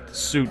feels like the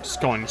suit's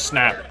going to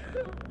snap.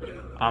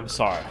 I'm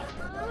sorry.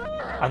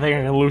 I think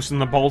I can loosen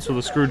the bolts with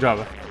a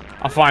screwdriver.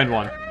 I'll find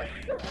one.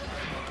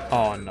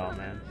 Oh, no,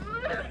 man.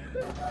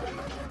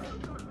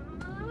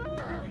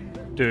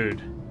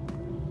 Dude.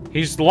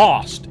 He's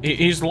lost.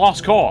 He's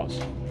lost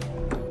cause.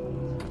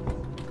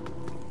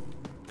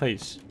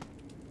 Please.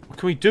 What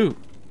can we do?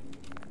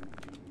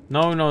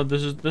 No,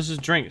 this is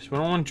drinks. We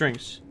don't want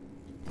drinks.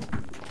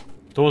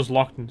 Door's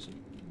locked.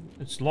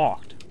 It's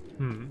locked.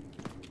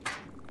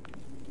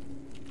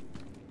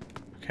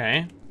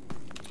 Okay.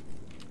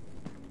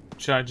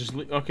 Should I just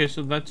leave? Okay,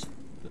 so that's...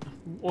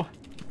 What?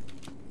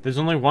 There's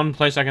only one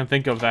place I can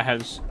think of that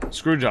has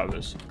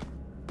screwdrivers.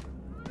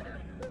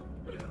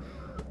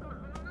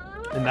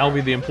 And that'll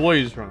be the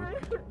employees' room.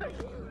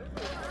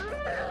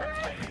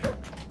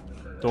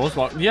 Door's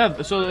locked. Yeah,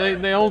 so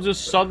they all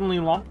just suddenly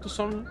locked or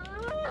something?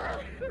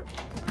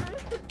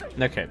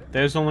 Okay,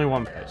 there's only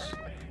one place.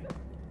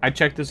 I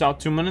checked this out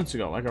 2 minutes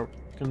ago, like a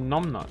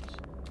numbnuts.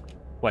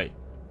 Wait,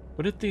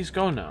 where did these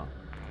go now?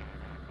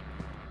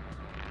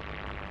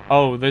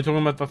 Oh, they're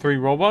talking about the 3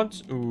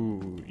 robots?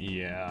 Ooh,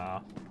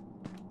 yeah.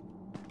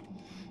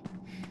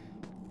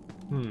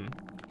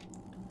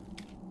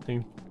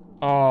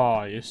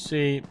 Oh, you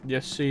see,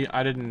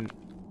 I didn't...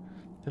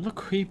 They look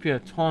creepier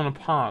torn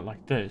apart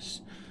like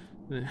this.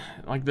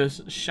 Like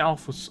this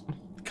shelf was some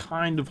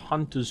kind of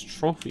hunter's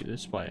trophy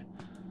this way.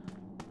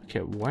 Okay,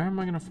 where am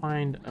I gonna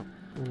find a...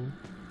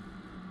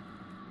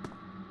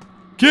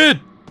 Kid!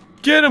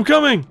 Kid, I'm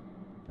coming!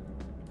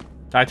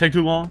 Did I take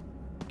too long?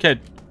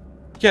 Kid,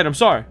 I'm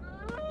sorry.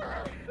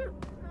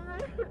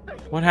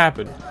 What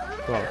happened?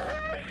 Bro.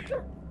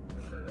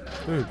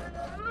 Dude,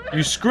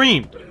 you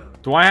screamed.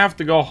 Do I have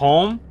to go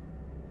home?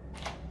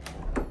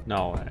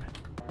 No way.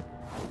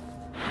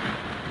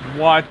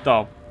 What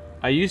the...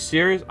 Are you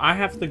serious? I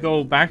have to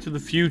go back to the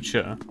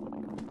future.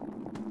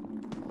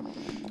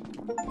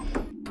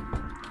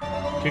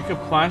 Kick a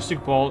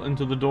plastic ball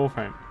into the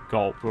doorframe.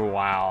 Gulp.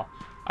 Wow.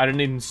 I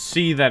didn't even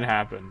see that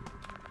happen.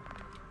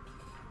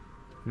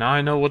 Now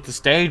I know what the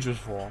stage was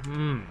for.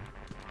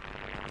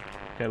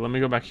 Okay, let me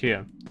go back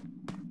here.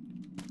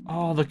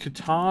 Oh, the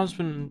guitar's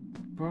been...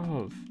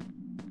 Bro.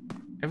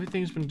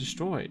 Everything's been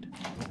destroyed.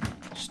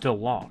 Still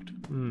locked.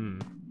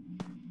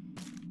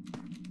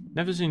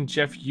 Never seen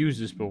Jeff use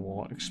this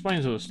before.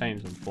 Explains what the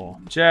stains are for.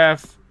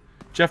 Jeff,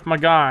 my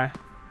guy.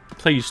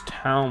 Please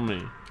tell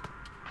me.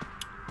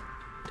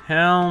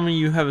 Tell me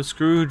you have a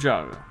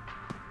screwdriver.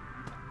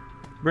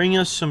 Bring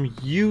us some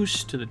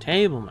use to the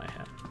table, man.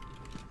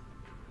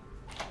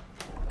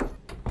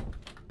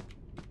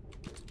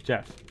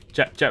 Jeff.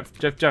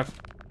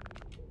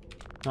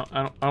 No,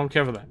 I don't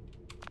care for that.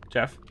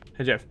 Jeff.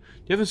 Hey, Jeff. Do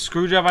you have a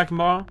screwdriver I can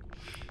borrow?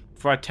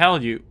 Before I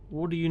tell you,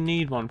 what do you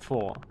need one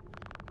for?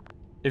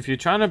 If you're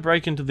trying to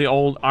break into the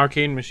old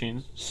arcade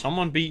machines,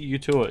 someone beat you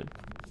to it.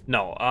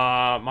 No,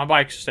 my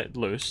bike's set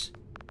loose.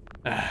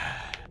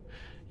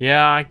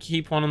 Yeah, I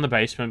keep one in the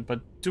basement, but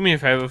do me a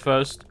favor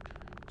first.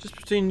 Just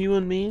between you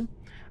and me,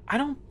 I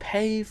don't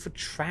pay for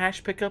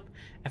trash pickup.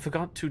 I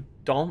forgot to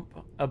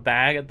dump a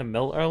bag at the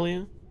mill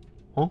earlier.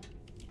 Huh?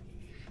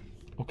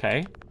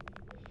 Okay.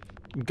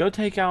 Go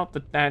take out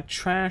that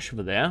trash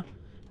over there.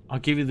 I'll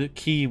give you the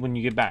key when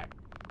you get back.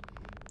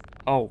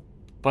 Oh,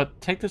 but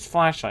take this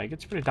flashlight. It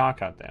gets pretty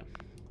dark out there.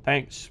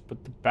 Thanks,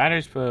 but the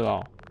battery's pretty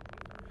low.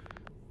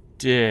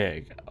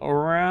 Dig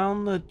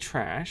around the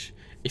trash.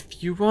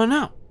 If you run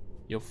out,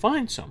 You'll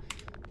find some.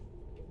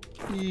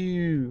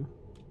 You.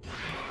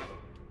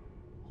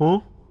 Huh?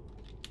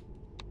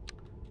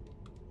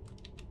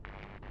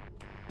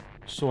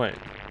 So wait.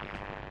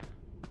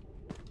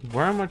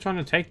 Where am I trying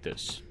to take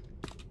this?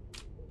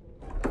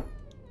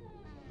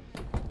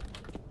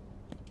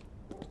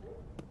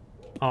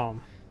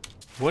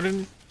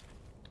 Wouldn't...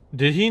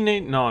 Did he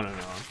need... No.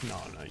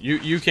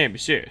 You can't be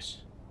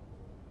serious.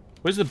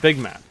 Where's the big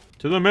map?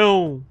 To the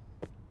mill!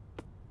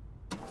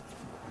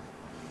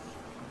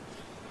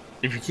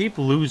 If you keep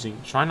losing,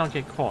 try not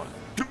to get caught.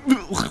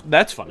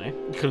 That's funny,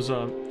 because,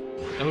 that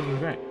would be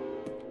great.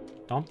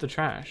 Dump the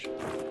trash.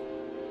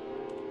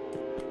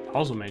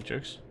 Puzzle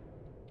matrix.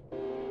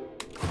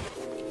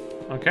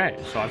 Okay,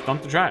 so I've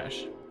dumped the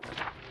trash.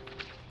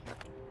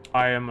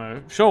 I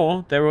am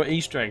sure there were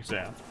Easter eggs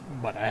there,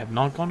 but I have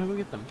not gone to go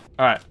get them.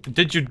 Alright,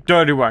 did your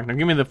dirty work. Now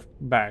give me the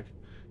bag.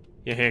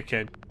 Yeah, here,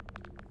 kid.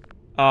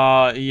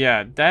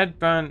 Yeah, Dad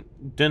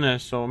burnt dinner,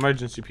 so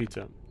emergency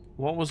pizza.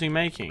 What was he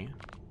making?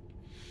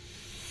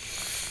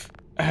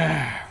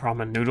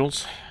 Ramen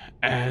noodles.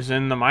 As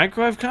in the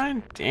microwave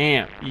kind?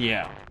 Damn,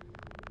 yeah.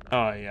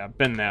 Oh, yeah,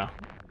 been there.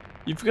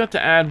 You forgot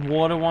to add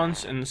water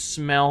once, and the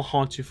smell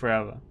haunts you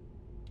forever.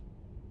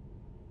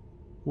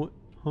 What?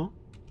 Huh?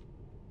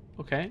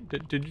 Okay,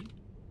 did you...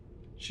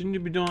 Shouldn't you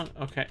be doing...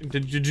 Okay,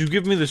 did you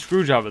give me the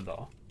screwdriver,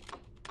 though?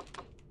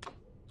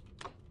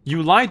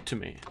 You lied to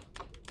me.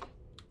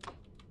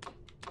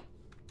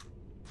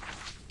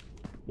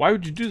 Why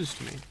would you do this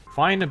to me?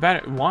 Find a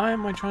battery. Why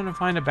am I trying to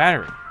find a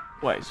battery?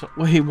 Wait, so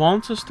he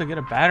wants us to get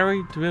a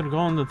battery to be able to go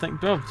on the thing?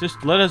 Bro,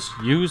 just let us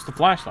use the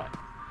flashlight.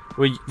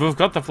 We've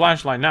got the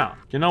flashlight now.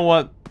 You know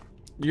what?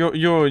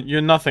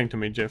 You're nothing to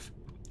me, Jiff.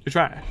 You're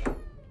trash.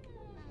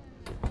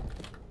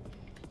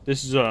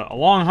 This is a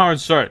long, hard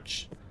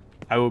search.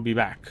 I will be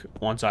back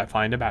once I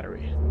find a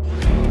battery.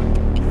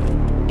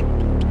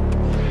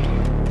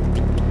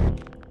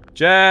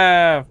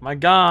 Jeff, my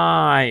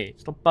guy.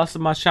 Stop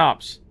busting my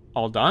chops.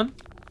 All done?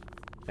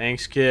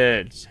 Thanks,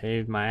 kid.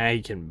 Saved my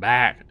aching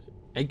back.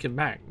 Aching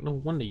back. No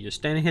wonder you're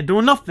standing here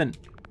doing nothing.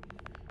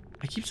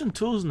 I keep some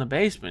tools in the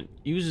basement.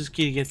 Use this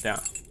key to get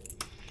there.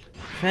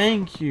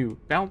 Thank you.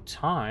 About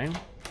time.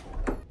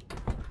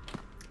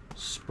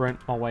 Sprint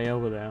my way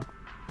over there.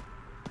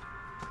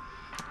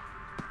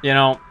 You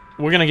know,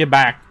 we're gonna get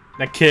back.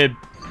 That kid,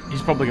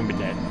 he's probably gonna be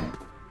dead.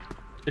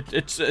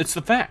 It's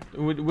the fact.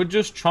 We're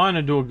just trying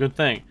to do a good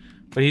thing,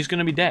 but he's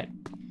gonna be dead.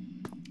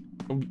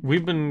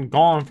 We've been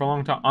gone for a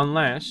long time,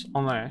 unless,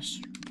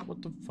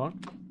 what the fuck?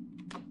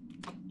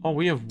 Oh,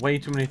 we have way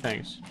too many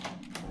things.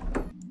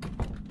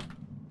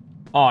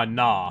 Oh,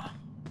 nah.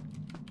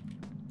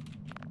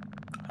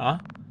 Huh?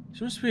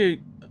 Seems to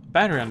be a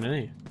battery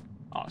underneath.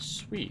 Oh,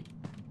 sweet.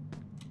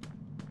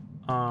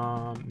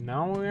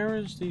 Now where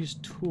is these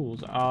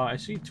tools? I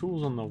see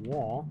tools on the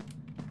wall.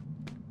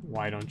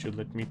 Why don't you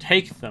let me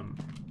take them?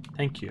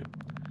 Thank you.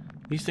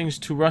 These things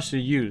too rusty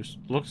to use.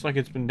 Looks like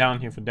it's been down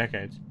here for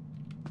decades.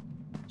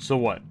 So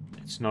what?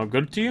 It's no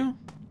good to you?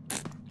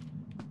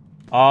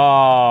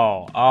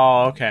 Oh,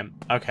 okay.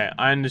 Okay,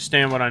 I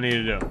understand what I need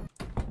to do.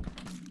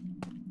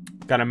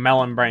 Got a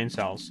melon brain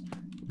cells.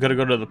 Gotta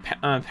go to the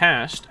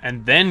past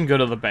and then go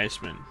to the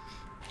basement.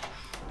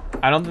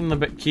 I don't think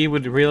the key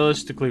would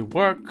realistically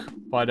work,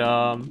 but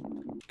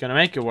gonna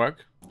make it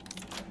work.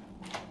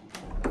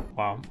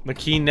 Wow, the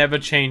key never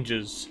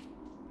changes.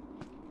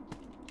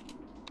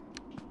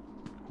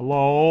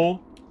 Hello?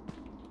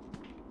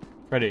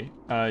 Freddy,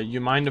 you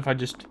mind if I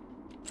just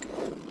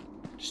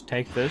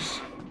take this?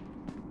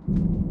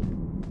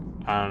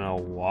 I don't know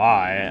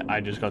why I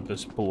just got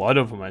this blood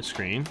over my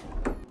screen.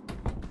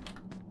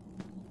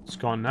 It's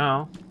gone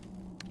now.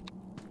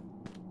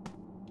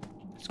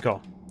 Let's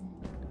go.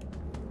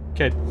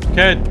 Kid,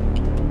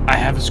 I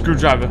have a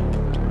screwdriver.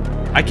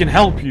 I can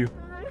help you.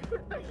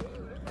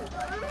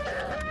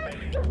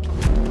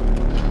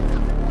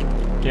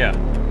 Yeah.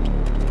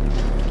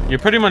 You're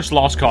pretty much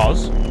lost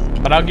cause,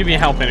 but I'll give you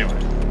help anyway.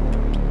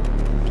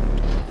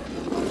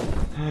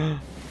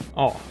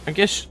 Oh, I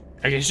guess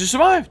you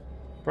survived.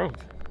 Bro.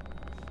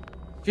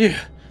 Phew.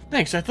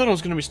 Thanks, I thought I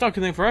was gonna be stuck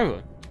in there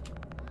forever.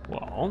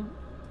 Well,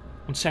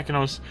 1 second I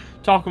was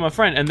talking to my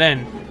friend, and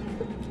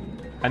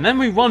then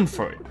we run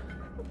for it.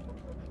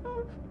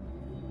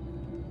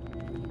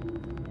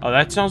 Oh,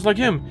 that sounds like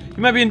him.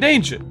 He might be in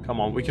danger. Come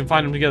on, we can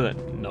find him together.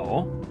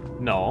 No.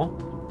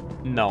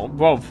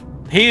 Bro,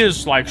 he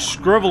is like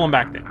scribbling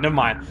back there. Never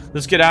mind.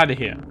 Let's get out of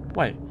here.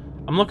 Wait,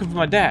 I'm looking for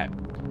my dad.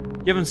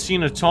 You haven't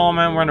seen a tall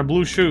man wearing a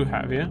blue shoe,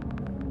 have you?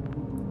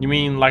 You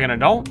mean like an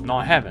adult? No,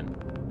 I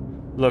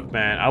haven't. Look,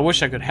 man, I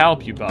wish I could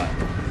help you, but...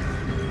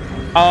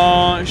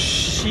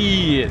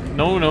 shit.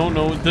 No.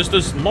 This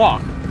is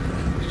locked.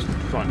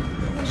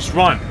 Just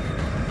run.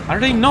 How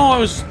did he know I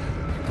was...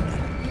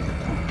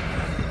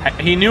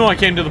 He knew I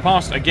came to the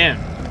past again.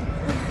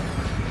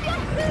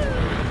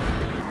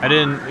 I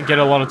didn't get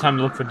a lot of time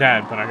to look for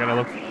Dad, but I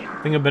gotta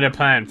think of a better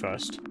plan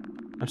first.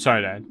 I'm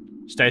sorry, Dad.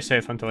 Stay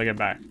safe until I get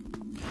back.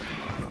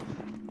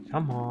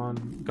 Come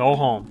on. Go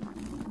home.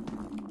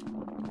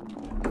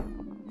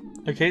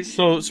 Okay,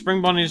 so Spring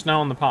Bunny is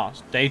now in the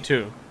past. Day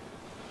 2.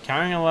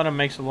 Carrying a letter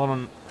makes a lot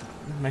of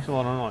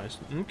noise.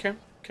 Okay,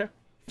 okay.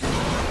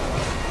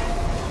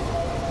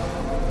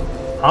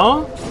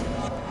 Huh?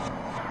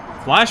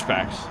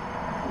 Flashbacks.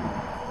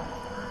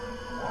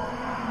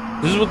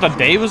 This is what the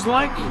day was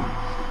like?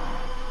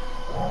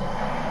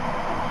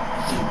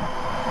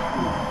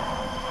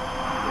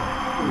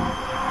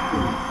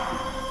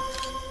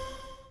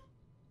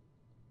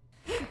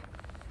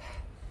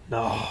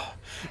 No.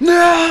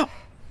 No!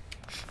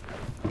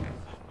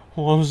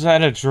 Was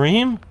that a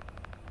dream?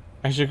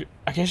 I guess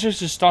I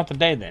should start the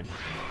day then.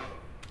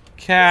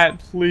 Cat,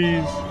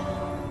 please.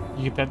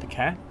 You can pet the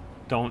cat?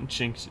 Don't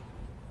jinx it.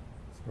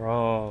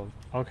 Bro,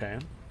 okay.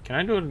 Can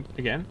I do it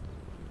again?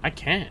 I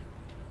can't.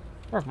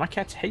 Bro, my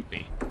cats hate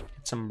me. Get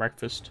some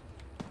breakfast.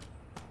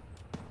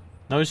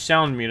 No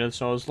sound meter,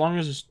 so as long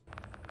as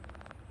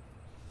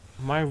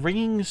my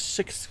ringing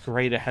 6th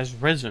grader has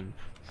risen.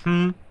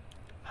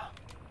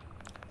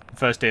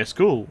 First day of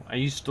school. Are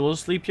you still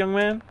asleep, young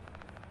man?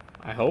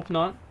 I hope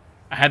not.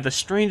 I had the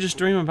strangest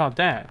dream about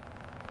Dad.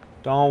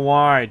 Don't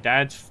worry,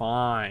 Dad's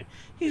fine.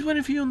 He's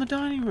waiting for you in the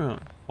dining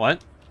room.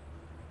 What?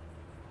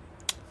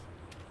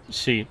 You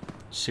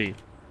see.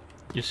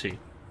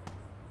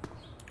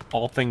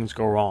 All things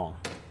go wrong.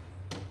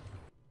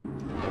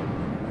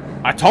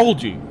 I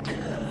told you!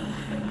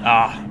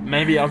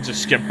 Maybe I'll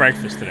just skip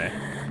breakfast today.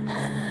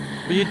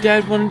 But your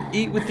dad wanted to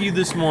eat with you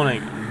this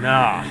morning.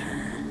 Nah.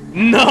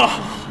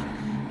 No!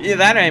 Yeah,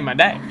 that ain't my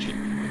dad.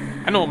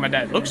 I know what my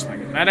dad looks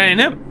like. That ain't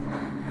him.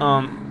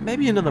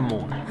 Maybe another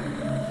morning.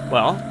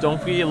 Well, don't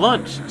forget your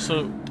lunch,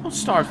 so don't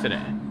starve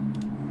today.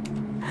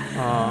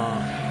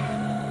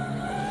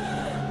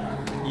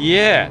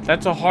 Yeah,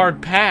 that's a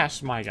hard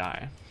pass, my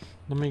guy.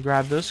 Let me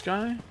grab this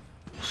guy.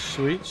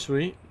 Sweet,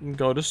 sweet. And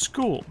go to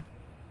school.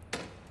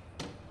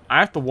 I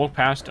have to walk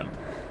past him.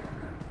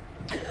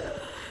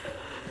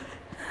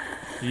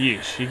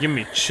 Yeesh, you give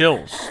me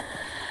chills.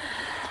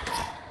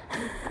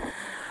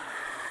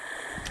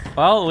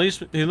 Well, at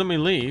least he let me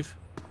leave.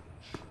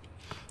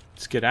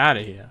 Let's get out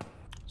of here.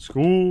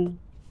 School.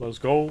 Let's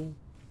go.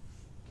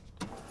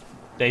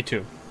 Day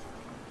 2.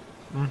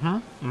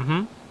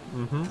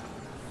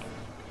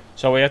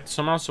 So we have to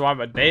somehow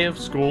survive a day of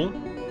school.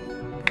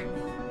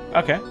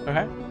 Okay,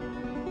 okay.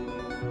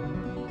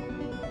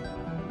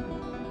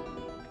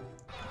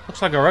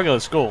 Looks like a regular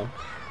school.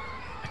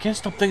 I can't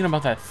stop thinking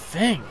about that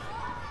thing.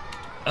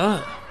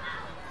 Ugh.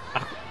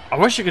 I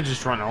wish I could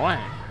just run away.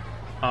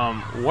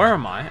 Where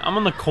am I? I'm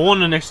on the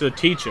corner next to the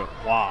teacher.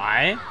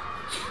 Why?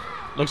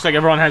 Looks like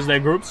everyone has their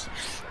groups.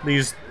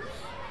 These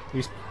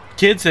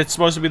kids that's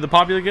supposed to be the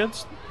popular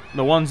kids.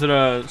 The ones that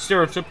are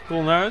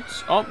stereotypical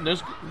nerds. Oh,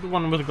 there's the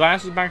one with the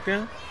glasses back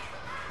there.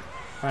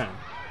 Man.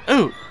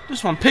 Ooh,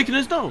 this one picking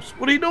his nose.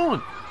 What are you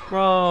doing?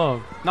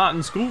 Bro, not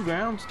in school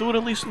grounds. Do it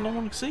at least so no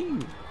one can see you.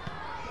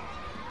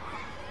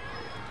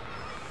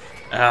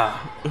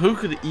 Who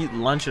could eat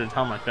lunch at a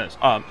time like this?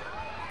 I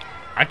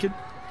could.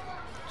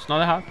 It's not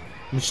that hard.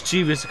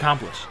 Mischievous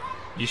accomplice.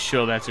 You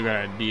sure that's a good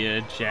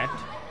idea, Jet?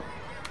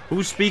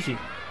 Who's speaking?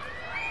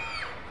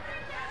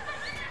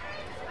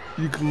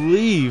 You can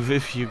leave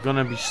if you're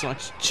gonna be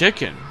such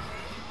chicken.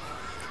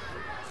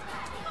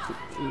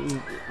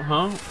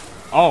 Huh?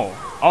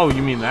 Oh,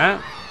 you mean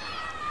that?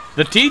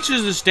 The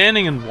teachers are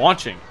standing and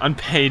watching.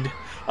 Underpaid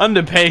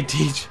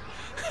teacher.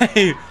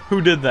 Hey,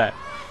 who did that?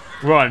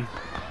 Run.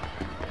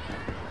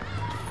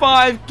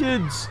 5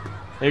 kids.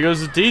 There goes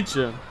the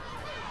teacher.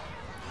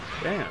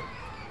 Damn.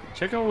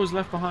 Check out what was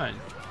left behind.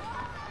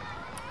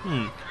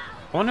 I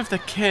wonder if the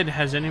kid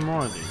has any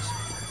more of these.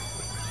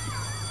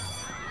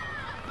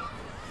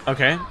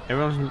 Okay,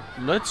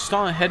 let's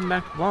start heading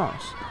back to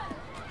class.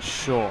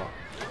 Sure.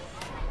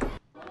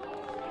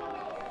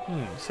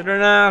 Sit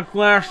down,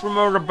 classroom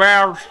of the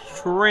bells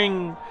to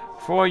ring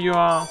before you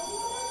are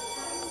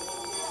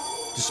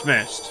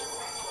dismissed.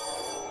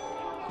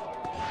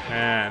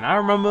 And I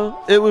remember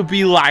it would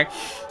be like,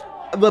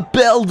 the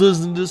bell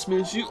doesn't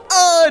dismiss you,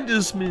 I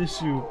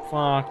dismiss you.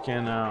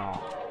 Fucking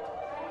hell.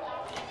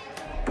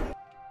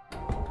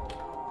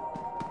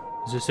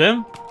 Is this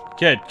him?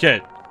 Kid.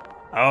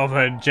 I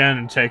overheard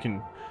Jen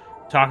talking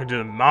to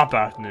the mop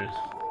out in this.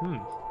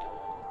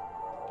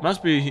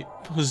 Must be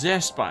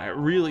possessed by a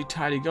really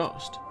tidy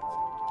ghost.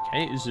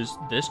 Okay, is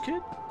this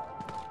kid?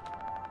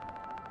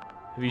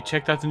 Have you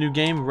checked out the new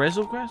game,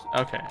 WrestleQuest?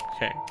 Okay,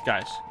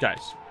 guys.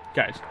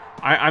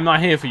 I'm not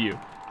here for you.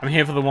 I'm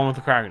here for the one with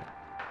the cracker.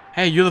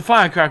 Hey, you're the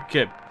firecracker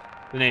kid.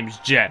 The name's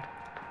Jet.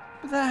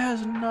 But that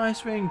has a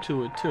nice ring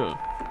to it, too.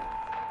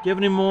 You have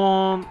any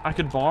more I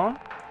could borrow?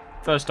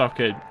 First off,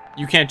 kid,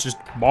 you can't just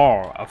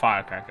borrow a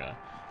firecracker.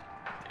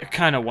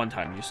 Kind of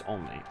one-time use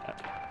only.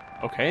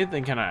 Okay,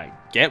 then can I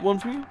get one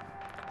from you?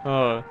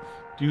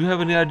 Do you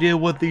have any idea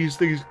what these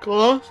things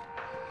cost?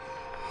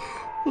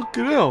 Look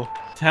at hell.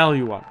 Tell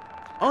you what,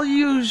 I'll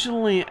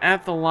usually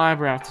at the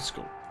library after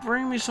school.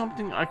 Bring me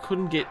something I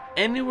couldn't get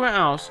anywhere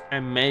else,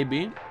 and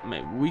maybe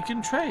we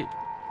can trade.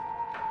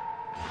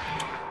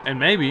 And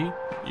maybe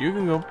you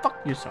can go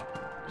fuck yourself.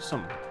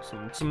 Some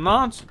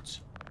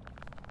nonsense.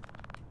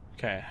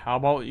 Okay, how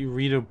about you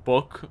read a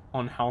book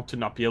on how to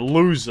not be a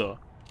loser?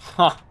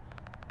 Huh.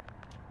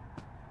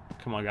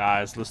 Come on,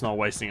 guys. Let's not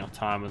wasting our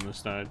time in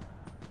this node.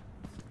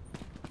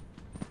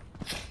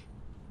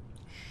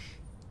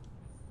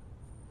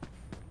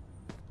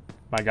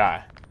 My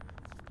guy.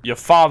 Your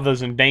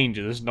father's in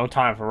danger. There's no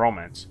time for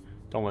romance.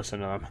 Don't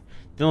listen to them.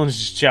 Dylan's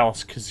just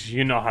jealous because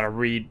you know how to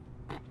read.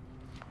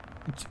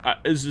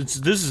 This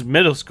is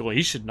middle school.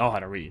 He should know how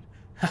to read.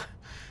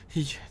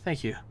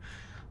 Thank you.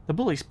 The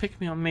bullies picked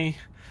on me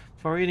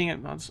for reading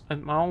at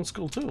my old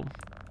school too.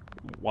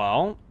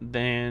 Well,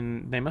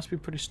 then they must be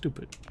pretty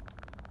stupid.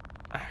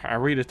 I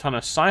read a ton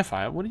of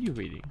sci-fi. What are you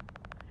reading?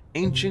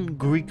 Ancient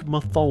Greek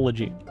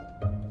mythology.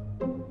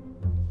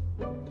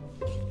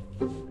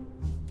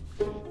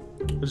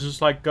 Is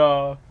this like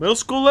middle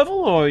school level,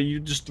 or are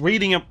you just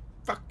reading a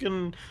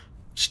fucking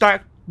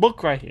stacked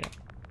book right here?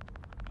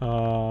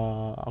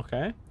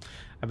 Okay.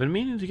 I've been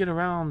meaning to get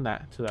around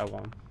to that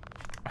one.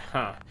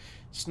 Huh.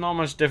 It's not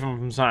much different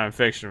from science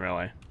fiction,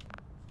 really.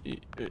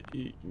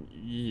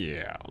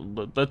 Yeah,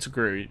 let's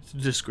disagree.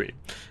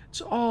 It's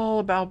all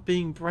about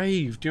being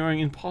brave during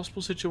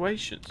impossible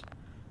situations.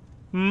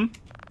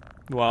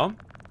 Well,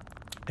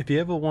 if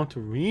you ever want to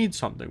read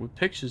something with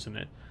pictures in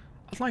it,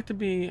 I'd like to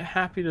be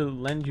happy to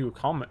lend you a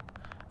comment.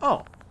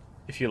 Oh,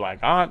 if you like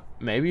art,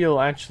 maybe you'll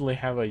actually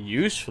have a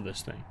use for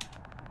this thing.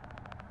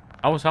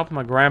 I was helping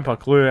my grandpa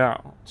clear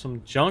out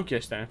some junk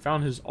yesterday and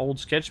found his old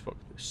sketchbook.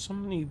 There's so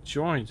many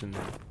drawings in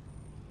there.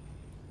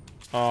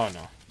 Oh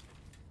no.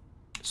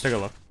 Let's take a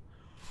look.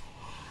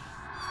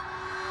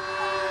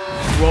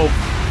 Whoa.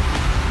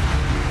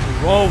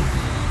 Whoa.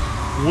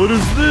 What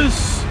is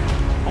this?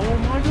 Oh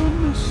my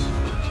goodness.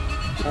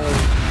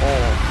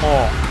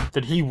 Oh.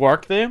 Did he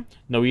work there?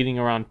 No eating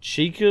around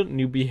Chica.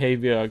 New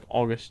behavior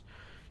August.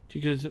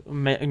 Chica's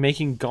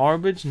making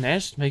garbage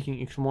nest. Making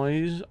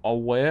employees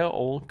aware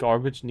all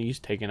garbage needs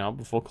taken out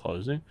before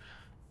closing.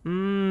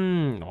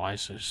 Why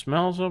does it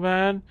smell so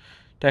bad?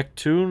 Deck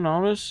 2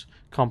 notice.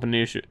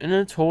 Company issue.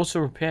 Internet also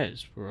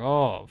repairs.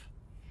 Bro.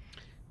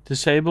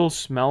 Disable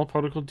smell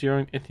protocol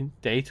during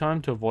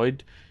daytime to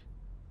avoid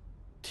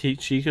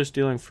Chica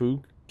stealing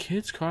food.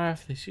 Kids cry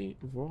if they see.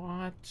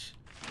 What?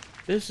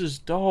 This is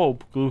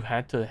dope. Glue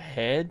hat to the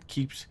head.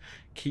 Kids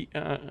keep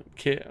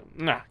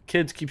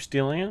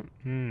stealing it.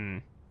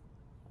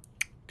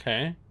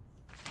 Okay.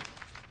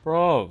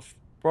 Bro.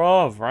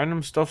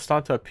 Random stuff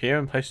start to appear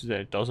in places that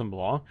it doesn't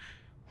belong.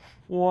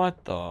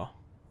 What the?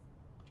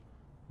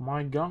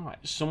 My god.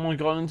 Someone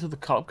got into the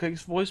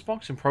Cupcake's voice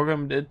box and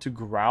programmed it to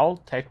growl.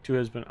 Tech 2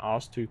 has been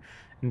asked to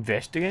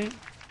investigate.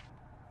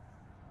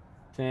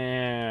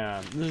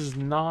 Damn. This is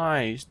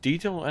nice.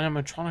 Detailed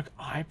animatronic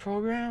eye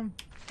program?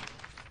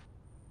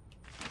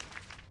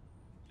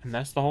 And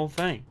that's the whole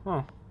thing.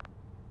 Huh.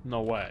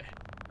 No way.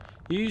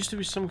 He used to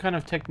be some kind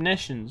of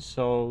technician,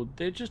 so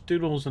they're just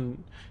doodles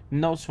and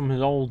notes from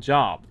his old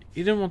job.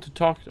 He didn't want to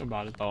talk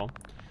about it, though.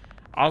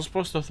 I was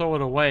supposed to throw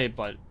it away,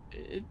 but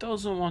it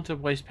doesn't want to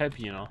waste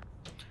Peppy, you know.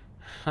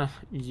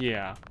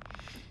 Yeah.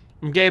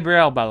 I'm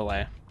Gabrielle, by the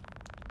way.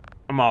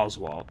 I'm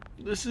Oswald.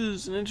 This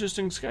is an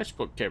interesting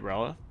sketchbook,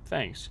 Gabriella.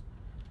 Thanks.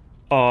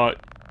 Put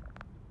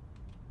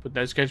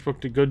that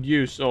sketchbook to good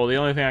use. Oh, the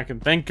only thing I can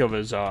think of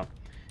is,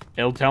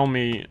 it'll tell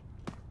me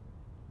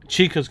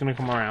Chica's gonna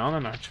come around,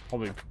 and I should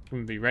probably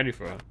be ready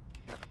for her.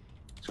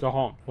 Let's go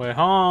home. We're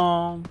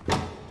home.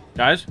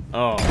 Guys?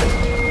 Oh.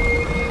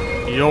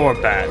 You're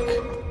back.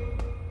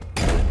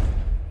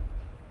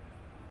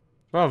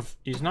 Bruv,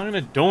 he's not gonna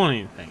do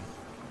anything.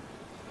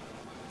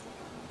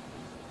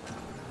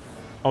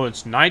 Oh,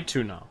 it's night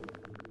 2 now.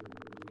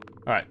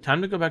 Alright,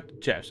 time to go back to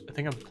Jeff's. I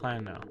think I have a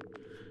plan now.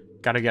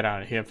 Gotta get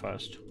out of here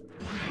first.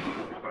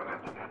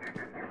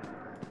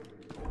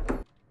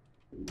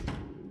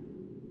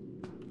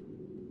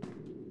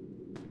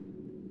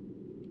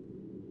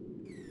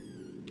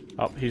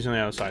 Oh, he's on the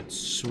other side.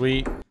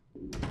 Sweet.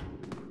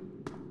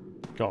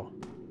 Go.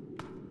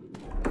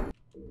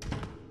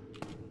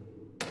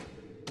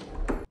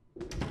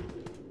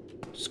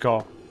 Just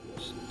go.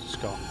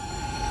 Just go.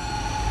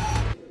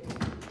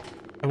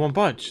 It won't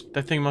budge.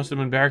 That thing must have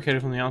been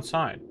barricaded from the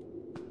outside.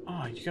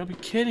 Oh, you gotta be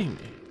kidding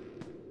me.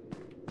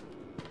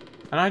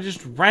 And I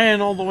just ran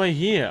all the way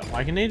here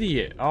like an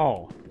idiot.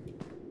 Oh.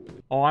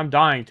 Oh, I'm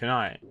dying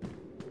tonight.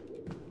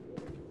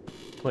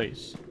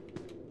 Please.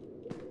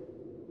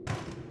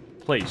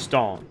 Please,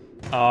 don't.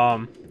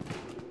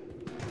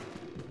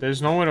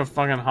 There's nowhere to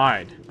fucking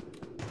hide.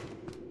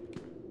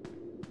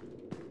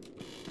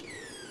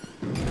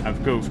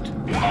 I've goofed.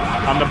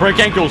 I'm the break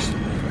ankles!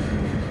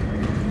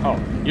 Oh,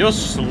 you're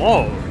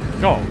slow.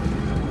 Go.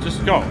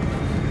 Just go.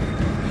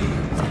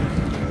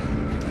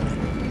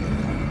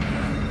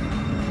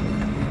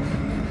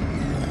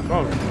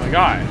 Oh my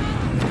god.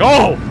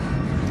 Go!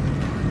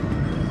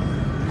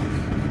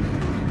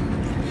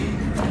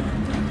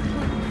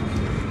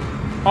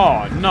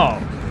 Oh no.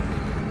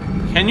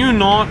 Can you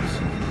not?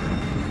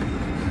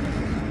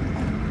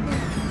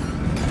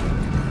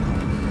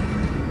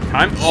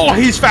 Time. Oh,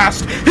 he's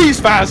fast! He's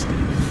fast!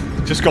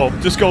 Just go.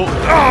 Just go.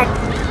 Ah!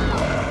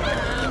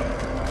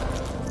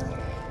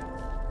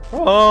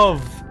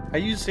 Bruv, are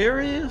you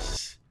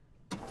serious?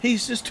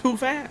 He's just too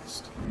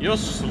fast. You're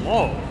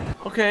slow.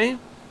 Okay.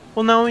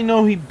 Well, now we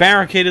know he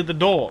barricaded the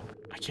door.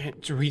 I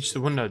can't reach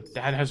the window.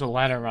 Dad has a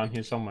ladder around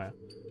here somewhere.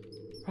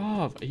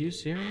 Bruv, are you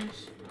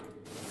serious?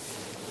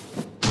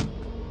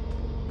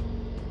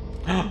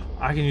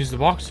 I can use the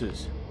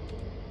boxes.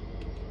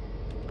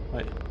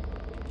 Wait.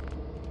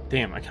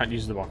 Damn, I can't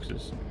use the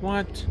boxes.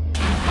 What?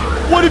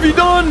 What have you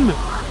done?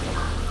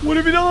 What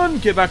have you done?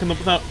 Get back in the...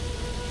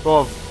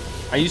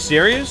 Bruv, are you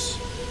serious?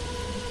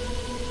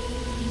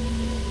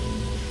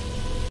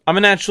 I'm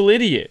an actual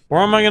idiot.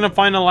 Where am I gonna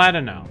find a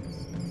ladder now?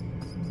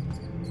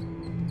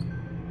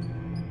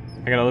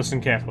 I gotta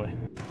listen carefully.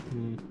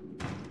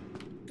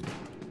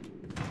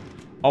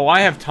 Oh,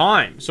 I have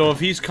time. So if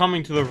he's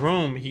coming to the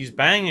room, he's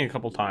banging a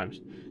couple times.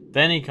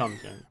 Then he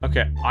comes in.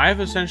 Okay, I have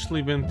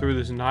essentially been through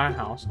this entire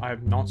house. I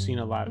have not seen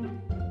a ladder.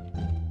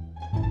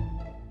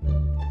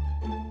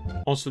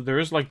 Also, there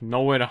is like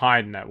nowhere to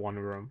hide in that one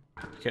room.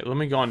 Okay, let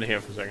me go into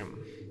here for a second.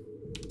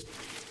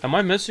 Am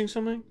I missing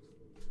something?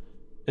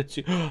 It's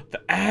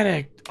the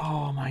attic.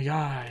 Oh my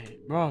god.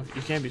 Bro,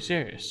 you can't be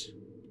serious.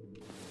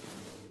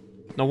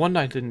 No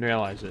wonder I didn't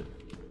realize it.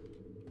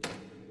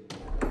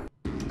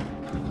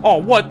 Oh,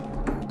 what?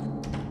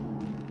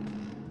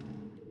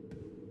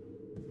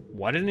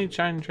 Why didn't he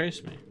try and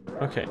trace me?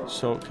 Okay,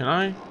 so can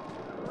I?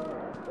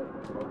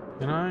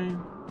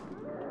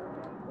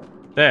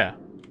 There.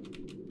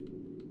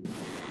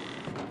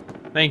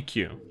 Thank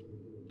you.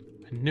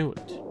 I knew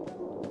it.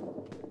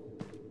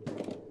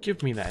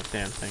 Give me that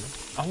damn thing.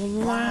 A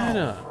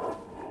ladder.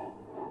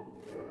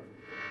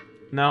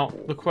 Now,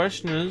 the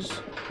question is...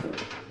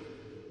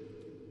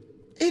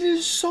 It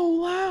is so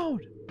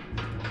loud.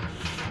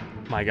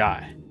 My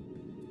guy,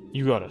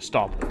 you gotta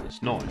stop with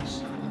this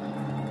noise.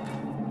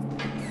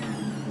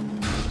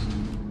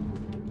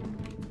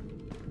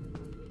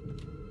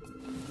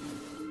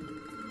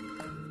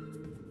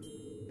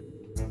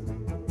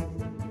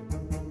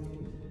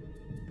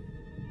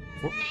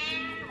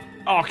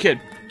 Oh,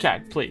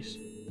 cat, please.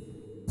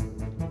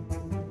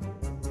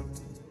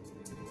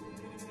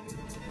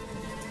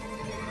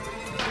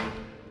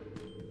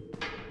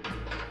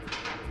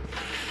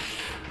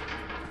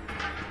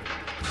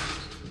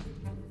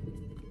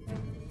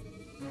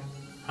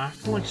 I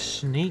have to like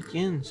sneak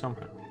in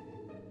somehow.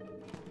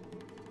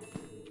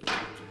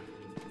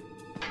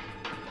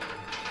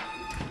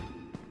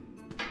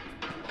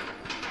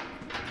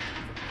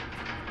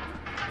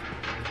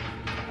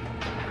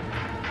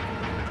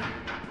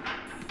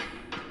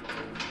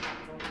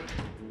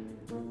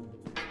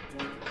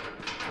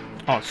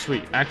 Oh,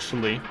 sweet.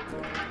 Actually,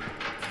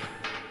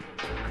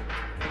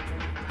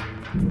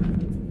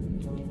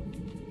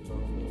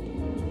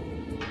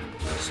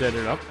 set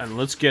it up and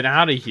let's get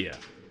out of here.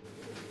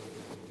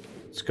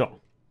 Let's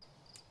go.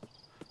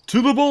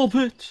 To the ball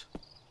pit.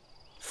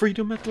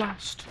 Freedom at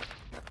last.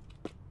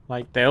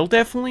 Like, they'll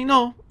definitely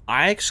know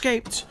I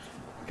escaped.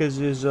 Because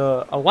there's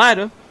a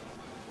ladder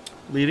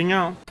leading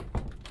out.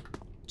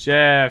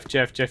 Jeff.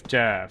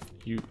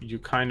 You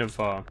kind of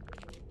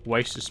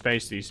waste of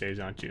space these days,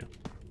 aren't you?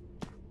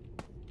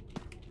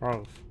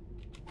 Bro.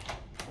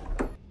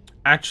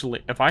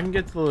 Actually, if I can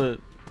get to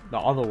the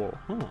other wall.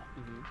 Huh.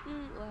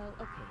 Well,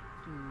 okay.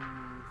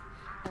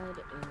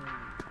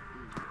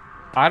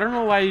 I don't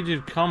know why you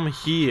did come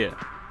here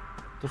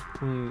to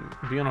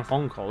be on a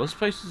phone call. This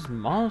place is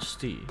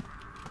musty.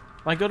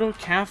 Like, go to a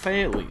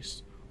cafe at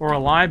least. Or a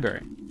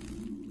library.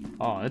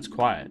 Oh, it's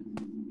quiet.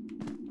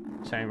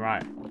 Same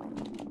right.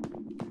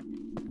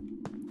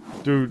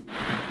 Dude.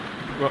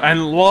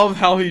 And love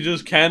how he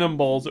just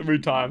cannonballs every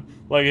time.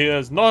 Like he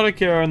has not a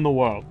care in the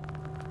world.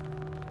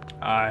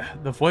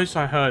 The voice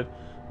I heard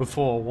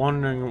before,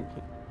 wondering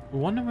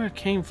where it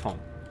came from.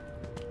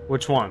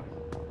 Which one?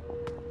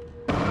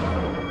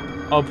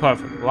 Oh,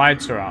 perfect.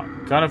 Lights are out.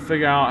 Gotta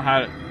figure out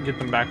how to get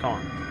them back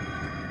on.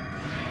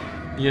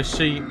 You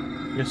see.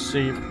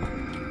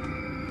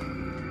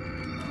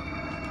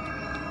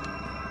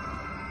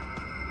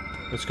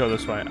 Let's go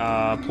this way.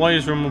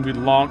 Player's room will be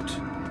locked.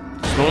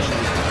 Store should be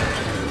locked.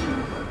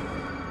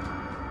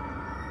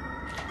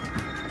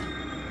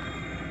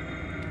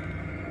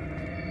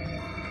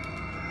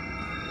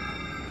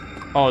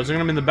 Oh, is it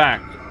gonna be in the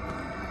back?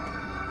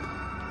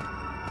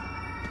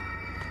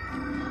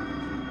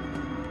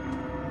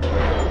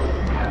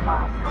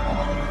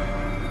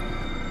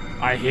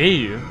 I hear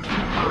you.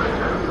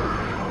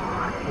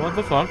 What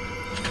the fuck?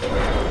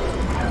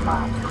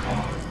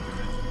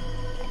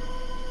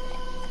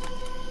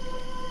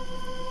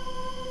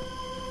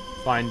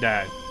 Find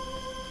Dad.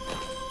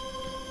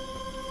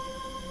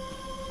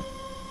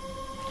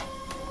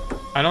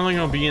 I don't think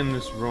I'll be in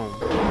this room.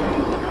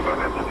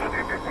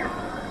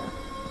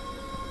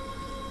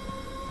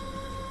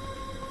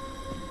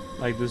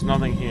 Like, there's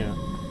nothing here.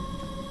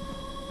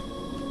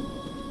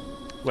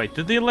 Wait,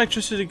 did the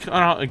electricity cut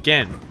out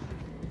again?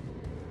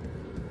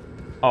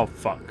 Oh,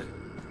 fuck.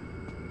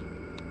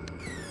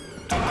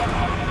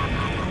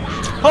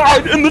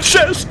 Hide in the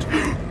chest!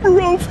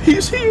 Bro,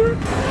 he's here!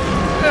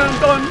 And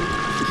I'm done.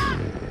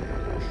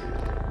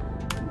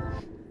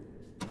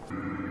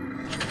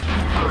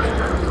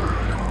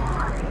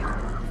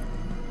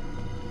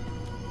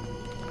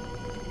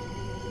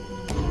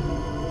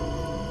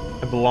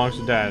 belongs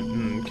to Dad.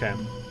 Okay.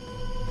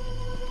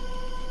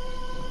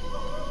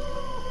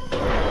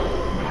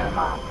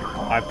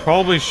 I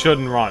probably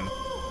shouldn't run.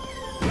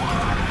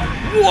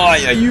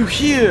 Why are you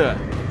here?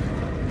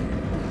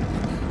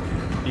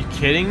 Are you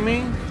kidding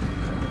me?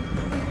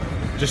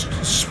 Just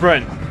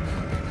sprint.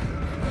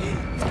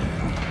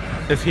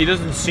 If he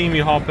doesn't see me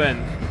hop in,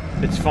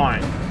 it's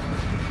fine.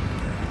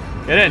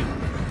 Get in.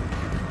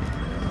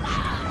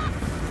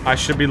 I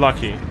should be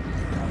lucky.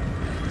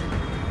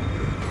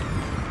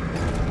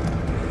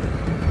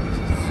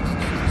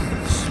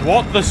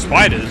 Swat the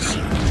spiders?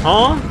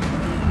 Huh?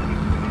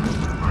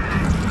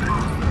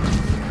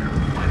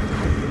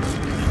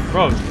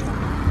 Bro,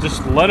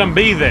 just let them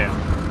be there.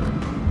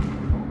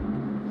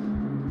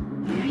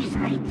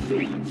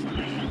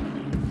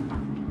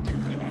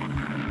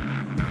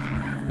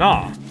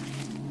 Nah.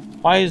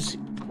 Why is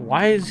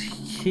he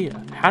here?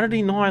 How did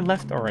he know I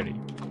left already?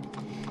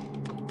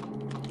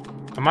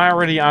 Am I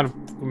already out of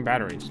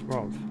batteries?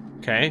 Bro.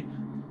 Okay.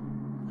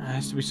 There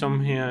has to be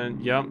some here.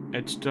 Yep,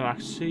 it's still I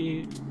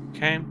see.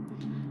 Okay.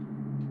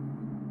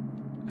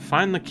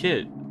 Find the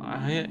kid.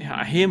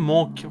 I hear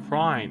more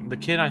crying. The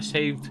kid I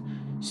saved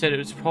said it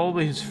was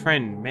probably his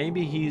friend.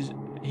 Maybe he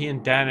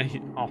and Dad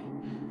are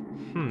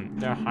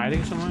they're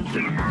hiding somewhere?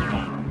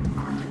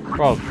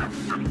 Bro.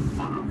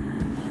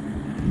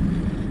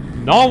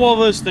 Not while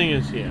this thing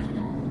is here.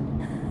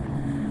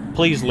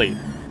 Please leave.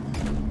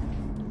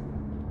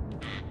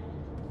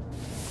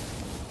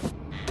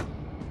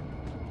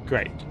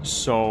 Great.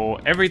 So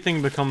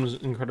everything becomes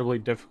incredibly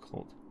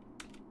difficult.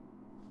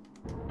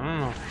 I don't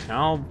know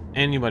how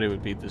anybody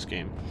would beat this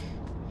game.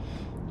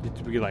 You have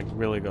to be like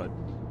really good.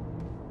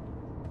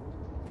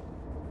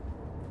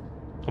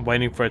 I'm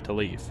waiting for it to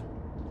leave.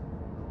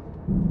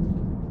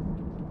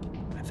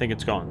 I think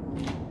it's gone.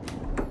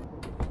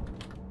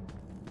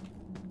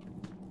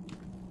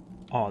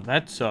 Oh,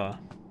 that's gonna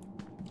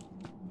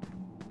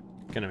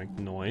make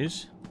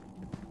noise.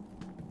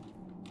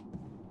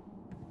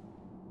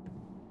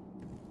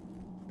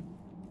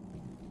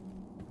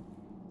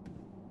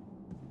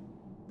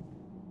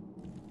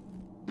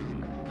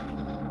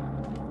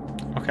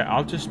 Okay,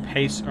 I'll just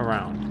pace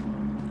around.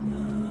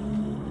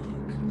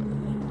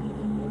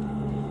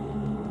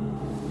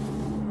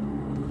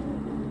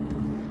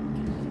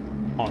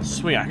 Oh,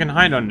 sweet, I can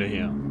hide under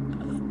here.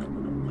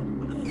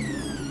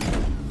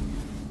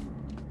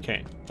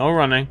 Okay, no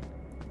running.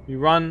 You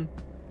run,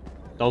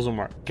 doesn't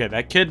work. Okay,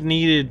 that kid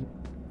needed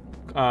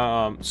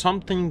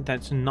something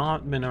that's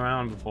not been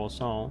around before,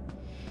 so...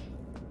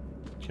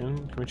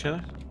 Can we chill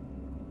it?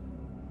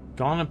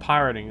 Gone and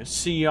pirating.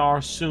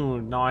 CR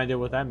soon. No idea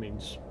what that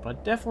means.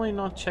 But definitely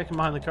not checking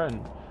behind the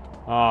curtain.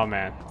 Oh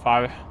man.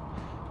 What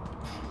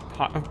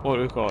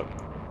do we call it?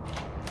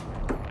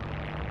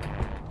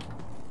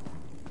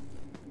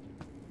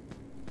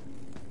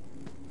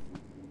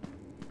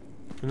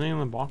 Anything in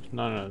the box?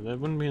 No, that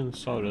wouldn't be in the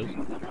sodas.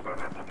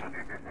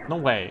 No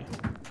way.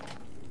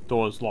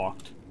 Door's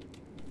locked.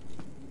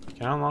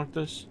 Can I unlock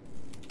this?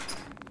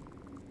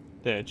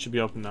 There, it should be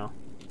open now.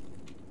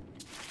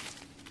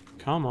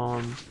 Come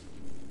on.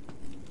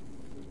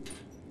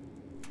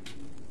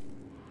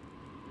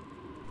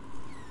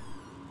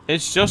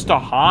 It's just a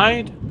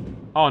hide?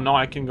 Oh no,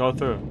 I can go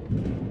through.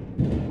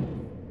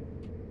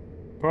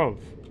 Bro.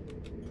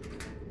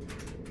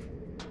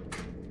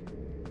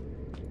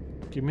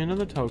 Give me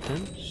another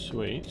token.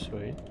 Sweet,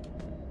 sweet.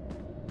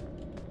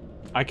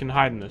 I can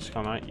hide in this,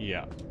 can I?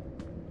 Yeah.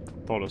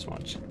 Thought as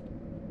much.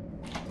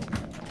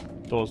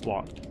 Door's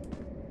locked.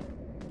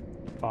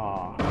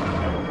 Ah.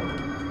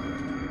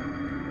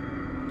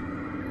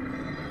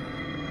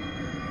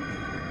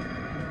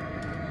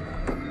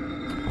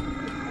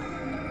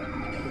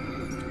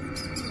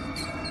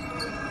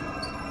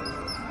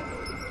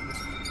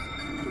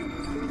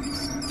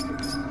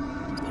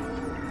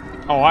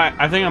 Oh,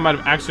 I think I might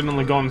have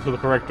accidentally gone into the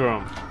correct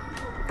room.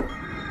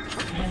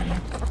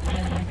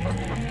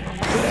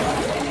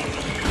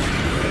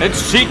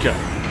 It's Chica!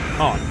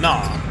 Oh,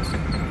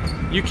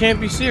 nah. You can't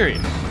be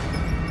serious.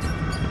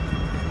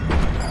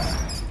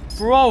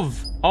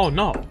 Bruv! Oh,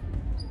 no.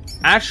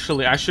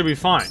 Actually, I should be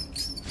fine.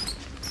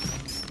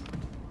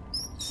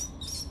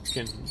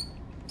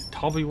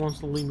 Toby wants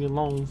to leave me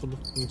alone for the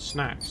fucking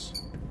snacks.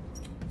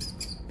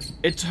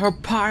 It's her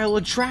pile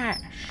of trash!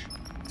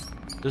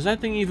 Does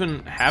that thing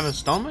even have a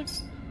stomach?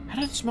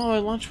 How did it smell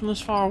like lunch from this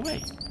far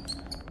away?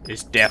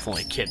 There's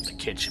definitely a kid in the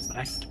kitchen, but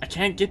I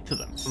can't get to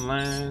them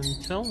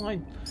until I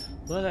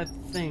let that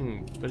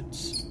thing, but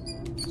it's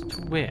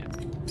too weird.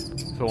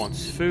 If it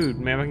wants food,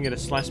 maybe I can get a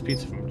sliced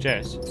pizza from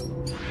Jess.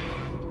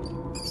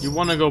 You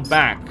want to go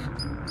back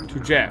to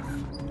Jeff?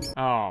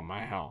 Oh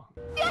my hell.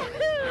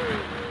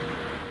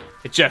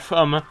 Hey Jeff, do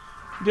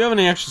you have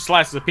any extra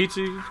slices of pizza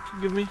you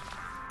can give me?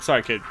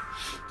 Sorry kid.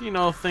 Do you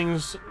know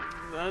things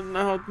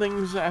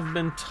have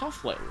been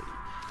tough lately?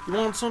 You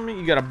want something,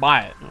 you gotta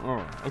buy it.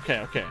 Alright,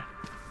 okay.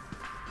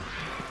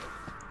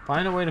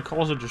 Find a way to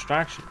cause a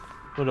distraction.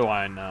 What do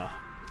I know?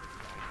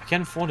 I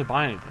can't afford to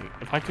buy anything.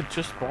 If I could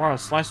just borrow a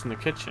slice in the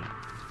kitchen.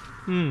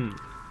 I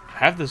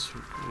have this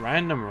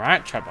random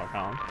rat trap I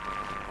found.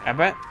 I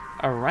bet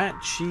a rat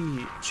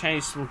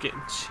chase will get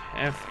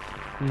Jeff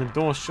in the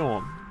door,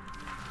 sure.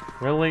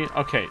 Really?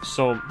 Okay,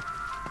 so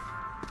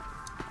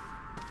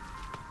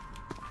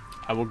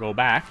I will go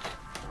back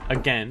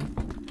again.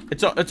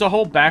 It's a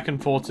whole back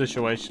and forth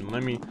situation.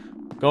 Let me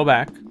go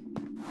back.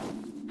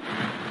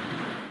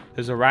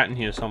 There's a rat in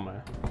here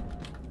somewhere.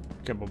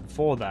 Okay, but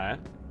before that,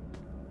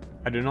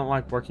 I do not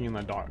like working in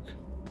the dark.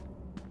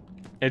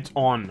 It's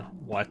on.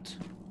 What?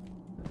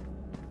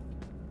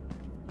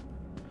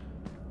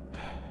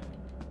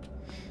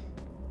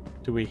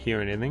 Do we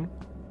hear anything?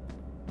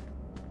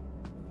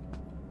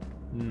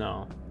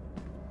 No.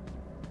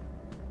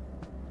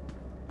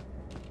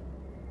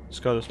 Let's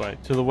go this way.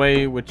 To the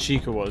way where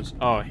Chica was.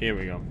 Oh, here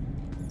we go.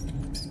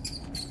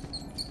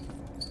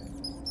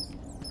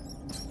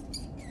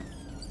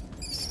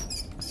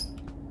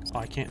 Oh,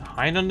 I can't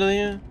hide under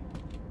there?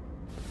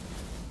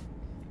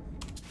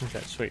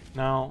 Okay, sweet.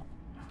 Now,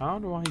 how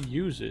do I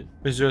use it?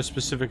 Is there a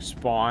specific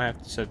spot I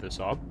have to set this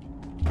up?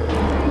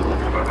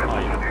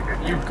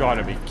 Oh, you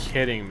gotta be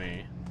kidding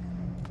me.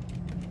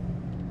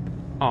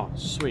 Oh,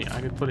 sweet.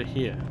 I could put it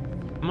here.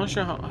 I'm not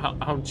sure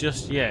how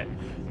just yet.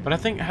 But I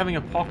think having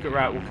a pocket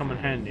rat will come in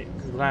handy.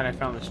 I'm glad I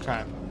found this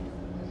trap.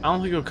 I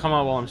don't think it'll come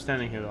out while I'm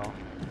standing here, though.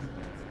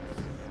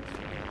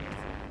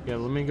 Yeah,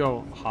 let me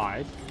go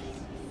hide.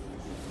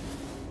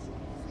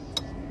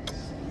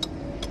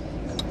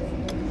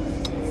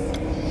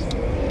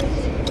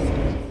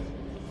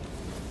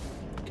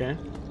 Okay.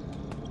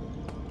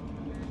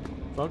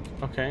 Fuck.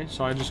 Okay,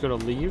 so I just gotta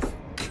leave.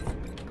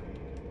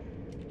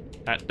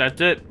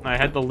 That's it. I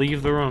had to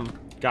leave the room.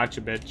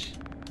 Gotcha, bitch.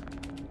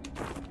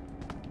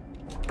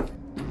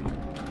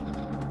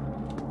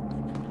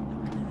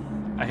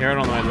 I hear it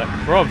on my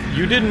left. Bro,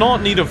 you did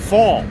not need to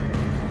fall.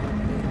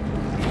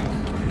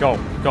 Go,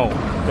 go,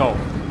 go.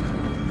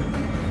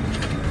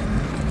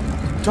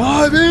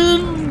 Dive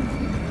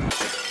in!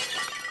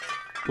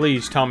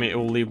 Please tell me it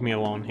will leave me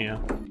alone here.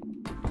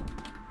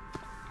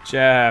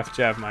 Jeff,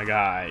 my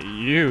guy.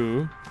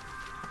 You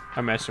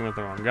are messing with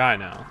the wrong guy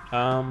now.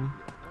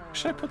 Where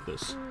should I put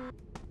this?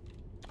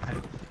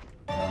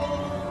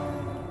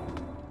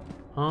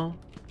 Huh?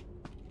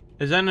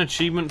 Is that an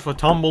achievement for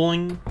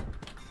tumbling?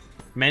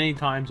 Many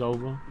times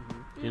over.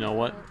 You know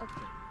what?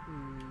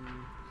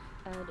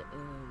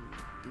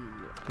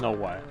 No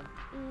way.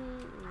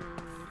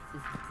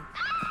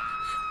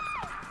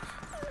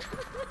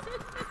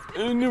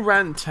 A new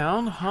rat in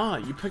town? Huh,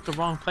 you picked the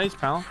wrong place,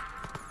 pal.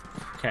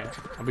 Okay,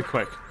 I'll be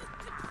quick.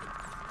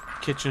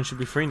 Kitchen should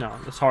be free now.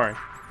 Let's hurry.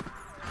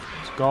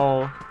 Let's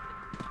go.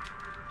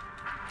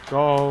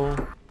 Go.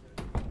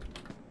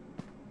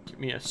 Give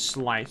me a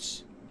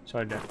slice so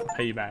I don't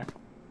pay you back.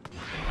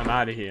 I'm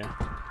out of here.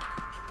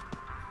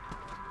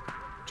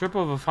 Trip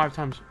over 5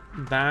 times.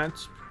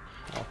 That's...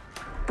 Oh.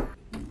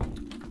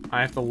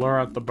 I have to lure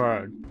out the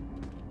bird.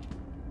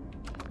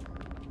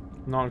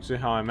 Not exactly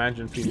how I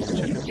imagine feeding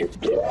the chicken.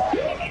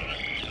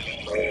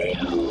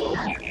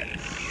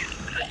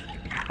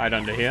 Hide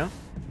under here.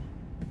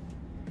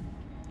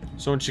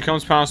 So when she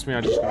comes past me, I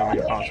just gotta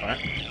make a pass, right?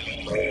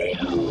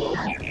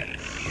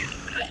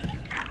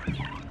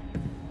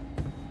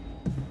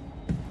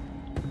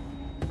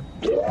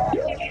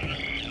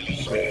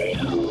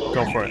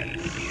 Go for it.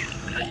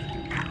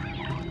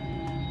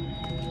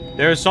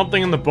 There is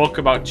something in the book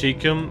about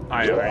Chica.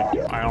 I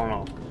don't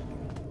know.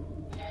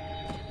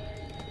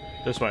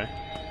 This way.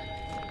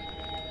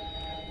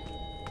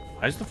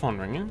 Why is the phone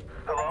ringing?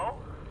 Hello?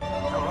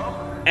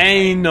 Hello?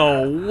 Ain't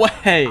no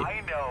way.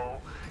 I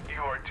know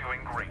you're doing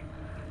great.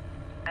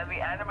 And the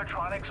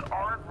animatronics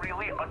aren't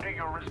really under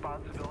your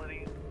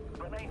responsibility.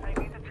 But I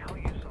need to tell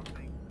you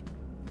something.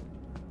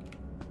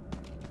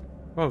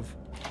 Bruv.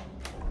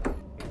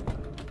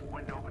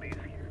 When nobody's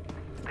here,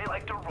 they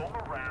like to roam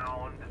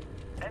around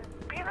and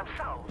be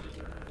themselves.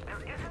 There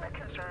isn't a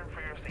concern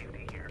for your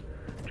safety here.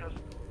 Just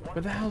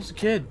Where the hell's the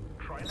kid?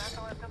 try not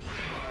to let them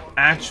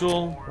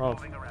Actual. Oh.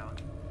 moving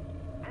around.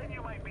 Then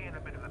you might be in a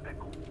bit of a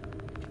pickle.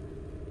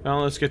 Now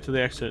let's get to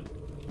the exit.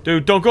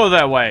 Dude, don't go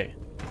that way.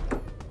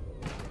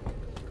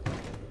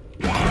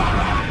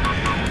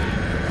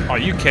 Are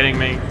you kidding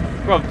me?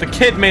 Bro, the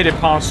kid made it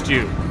past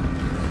you.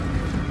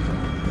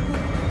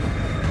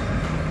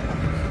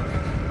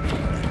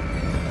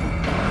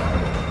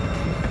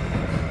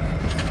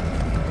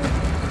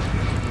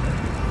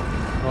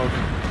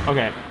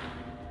 Okay.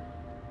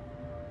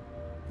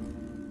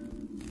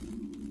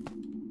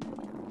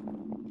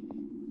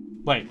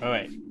 Wait.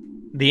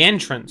 The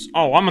entrance.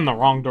 Oh, I'm in the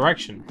wrong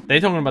direction. They're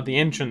talking about the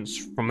entrance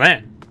from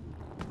then.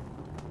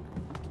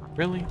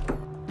 Really?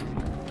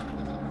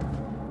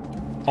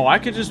 Oh, I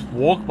could just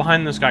walk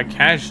behind this guy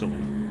casually.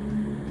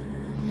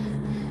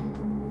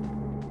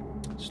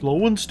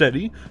 Slow and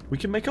steady. We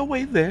can make our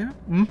way there.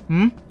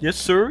 Mm-hmm. Yes,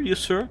 sir. Yes,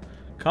 sir.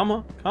 Come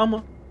on. I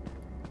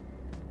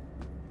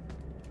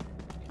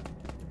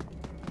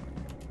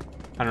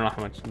don't know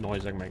how much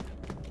noise I can make.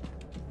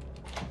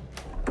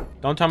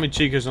 Don't tell me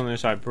Chica's on the other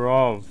side,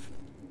 bro.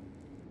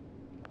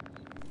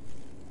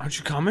 Aren't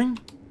you coming?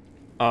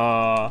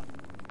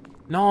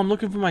 No, I'm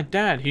looking for my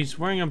dad. He's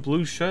wearing a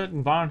blue shirt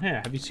and blonde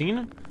hair. Have you seen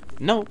him?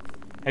 No.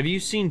 Have you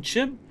seen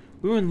Chip?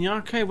 We were in the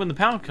arcade when the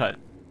power cut.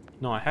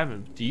 No, I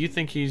haven't. Do you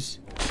think he's...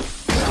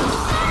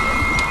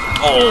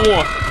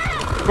 Oh!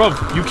 Bro,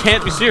 you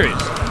can't be serious.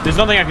 There's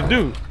nothing I can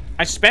do.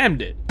 I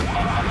spammed it.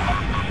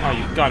 Oh,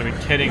 you gotta be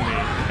kidding me.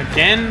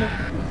 Again?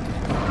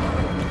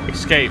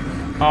 Escape.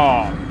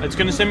 Oh, it's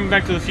gonna send me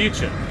back to the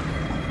future.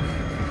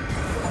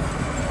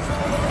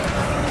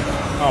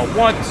 Oh,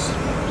 what?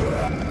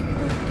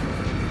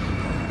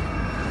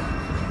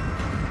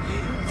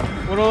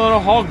 What a little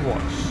hogwash.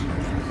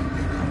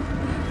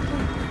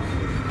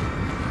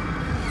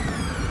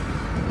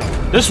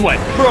 This way,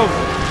 bro.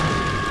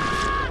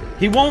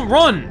 He won't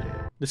run.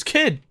 This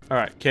kid. All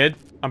right, kid.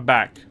 I'm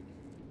back.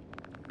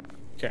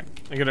 Okay,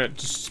 I gotta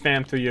just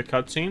spam through your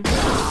cutscene.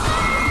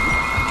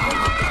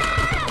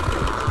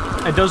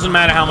 It doesn't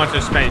matter how much I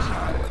space.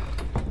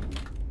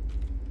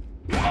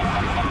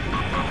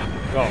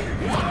 Go.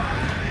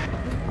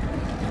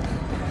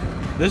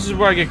 This is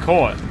where I get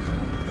caught.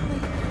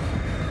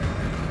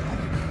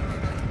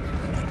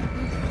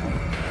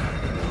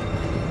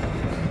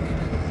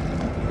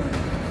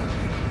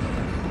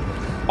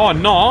 Oh,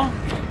 no.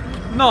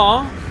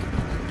 No.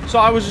 So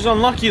I was just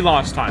unlucky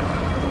last time.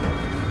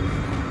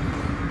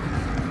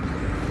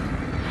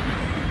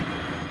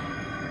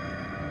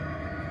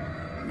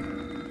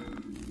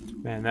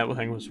 Man, that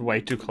thing was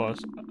way too close.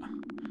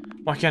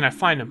 Why can't I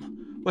find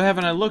him? Why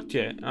haven't I looked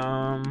yet?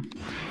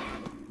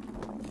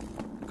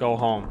 Go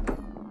home.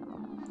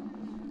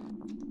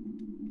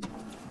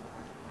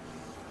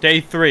 Day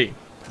 3.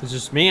 Is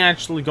this me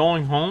actually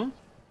going home?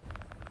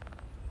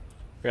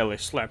 Barely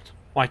slept.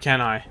 Why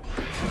can't I?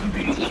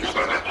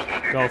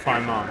 Go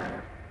find Mom.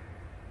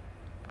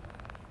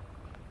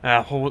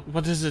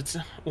 What is it?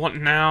 What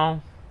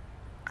now?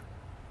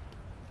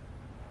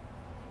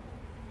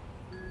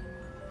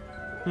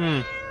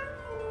 Yeah,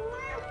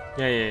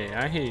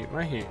 I hear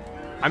you,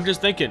 I'm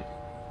just thinking.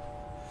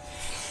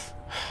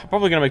 I'm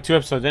probably gonna make 2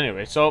 episodes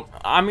anyway, so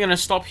I'm gonna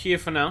stop here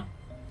for now.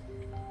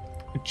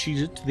 And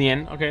cheese it to the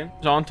end, okay?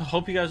 So I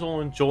hope you guys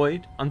all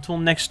enjoyed. Until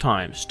next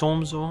time,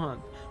 storms are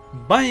on.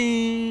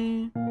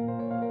 Bye!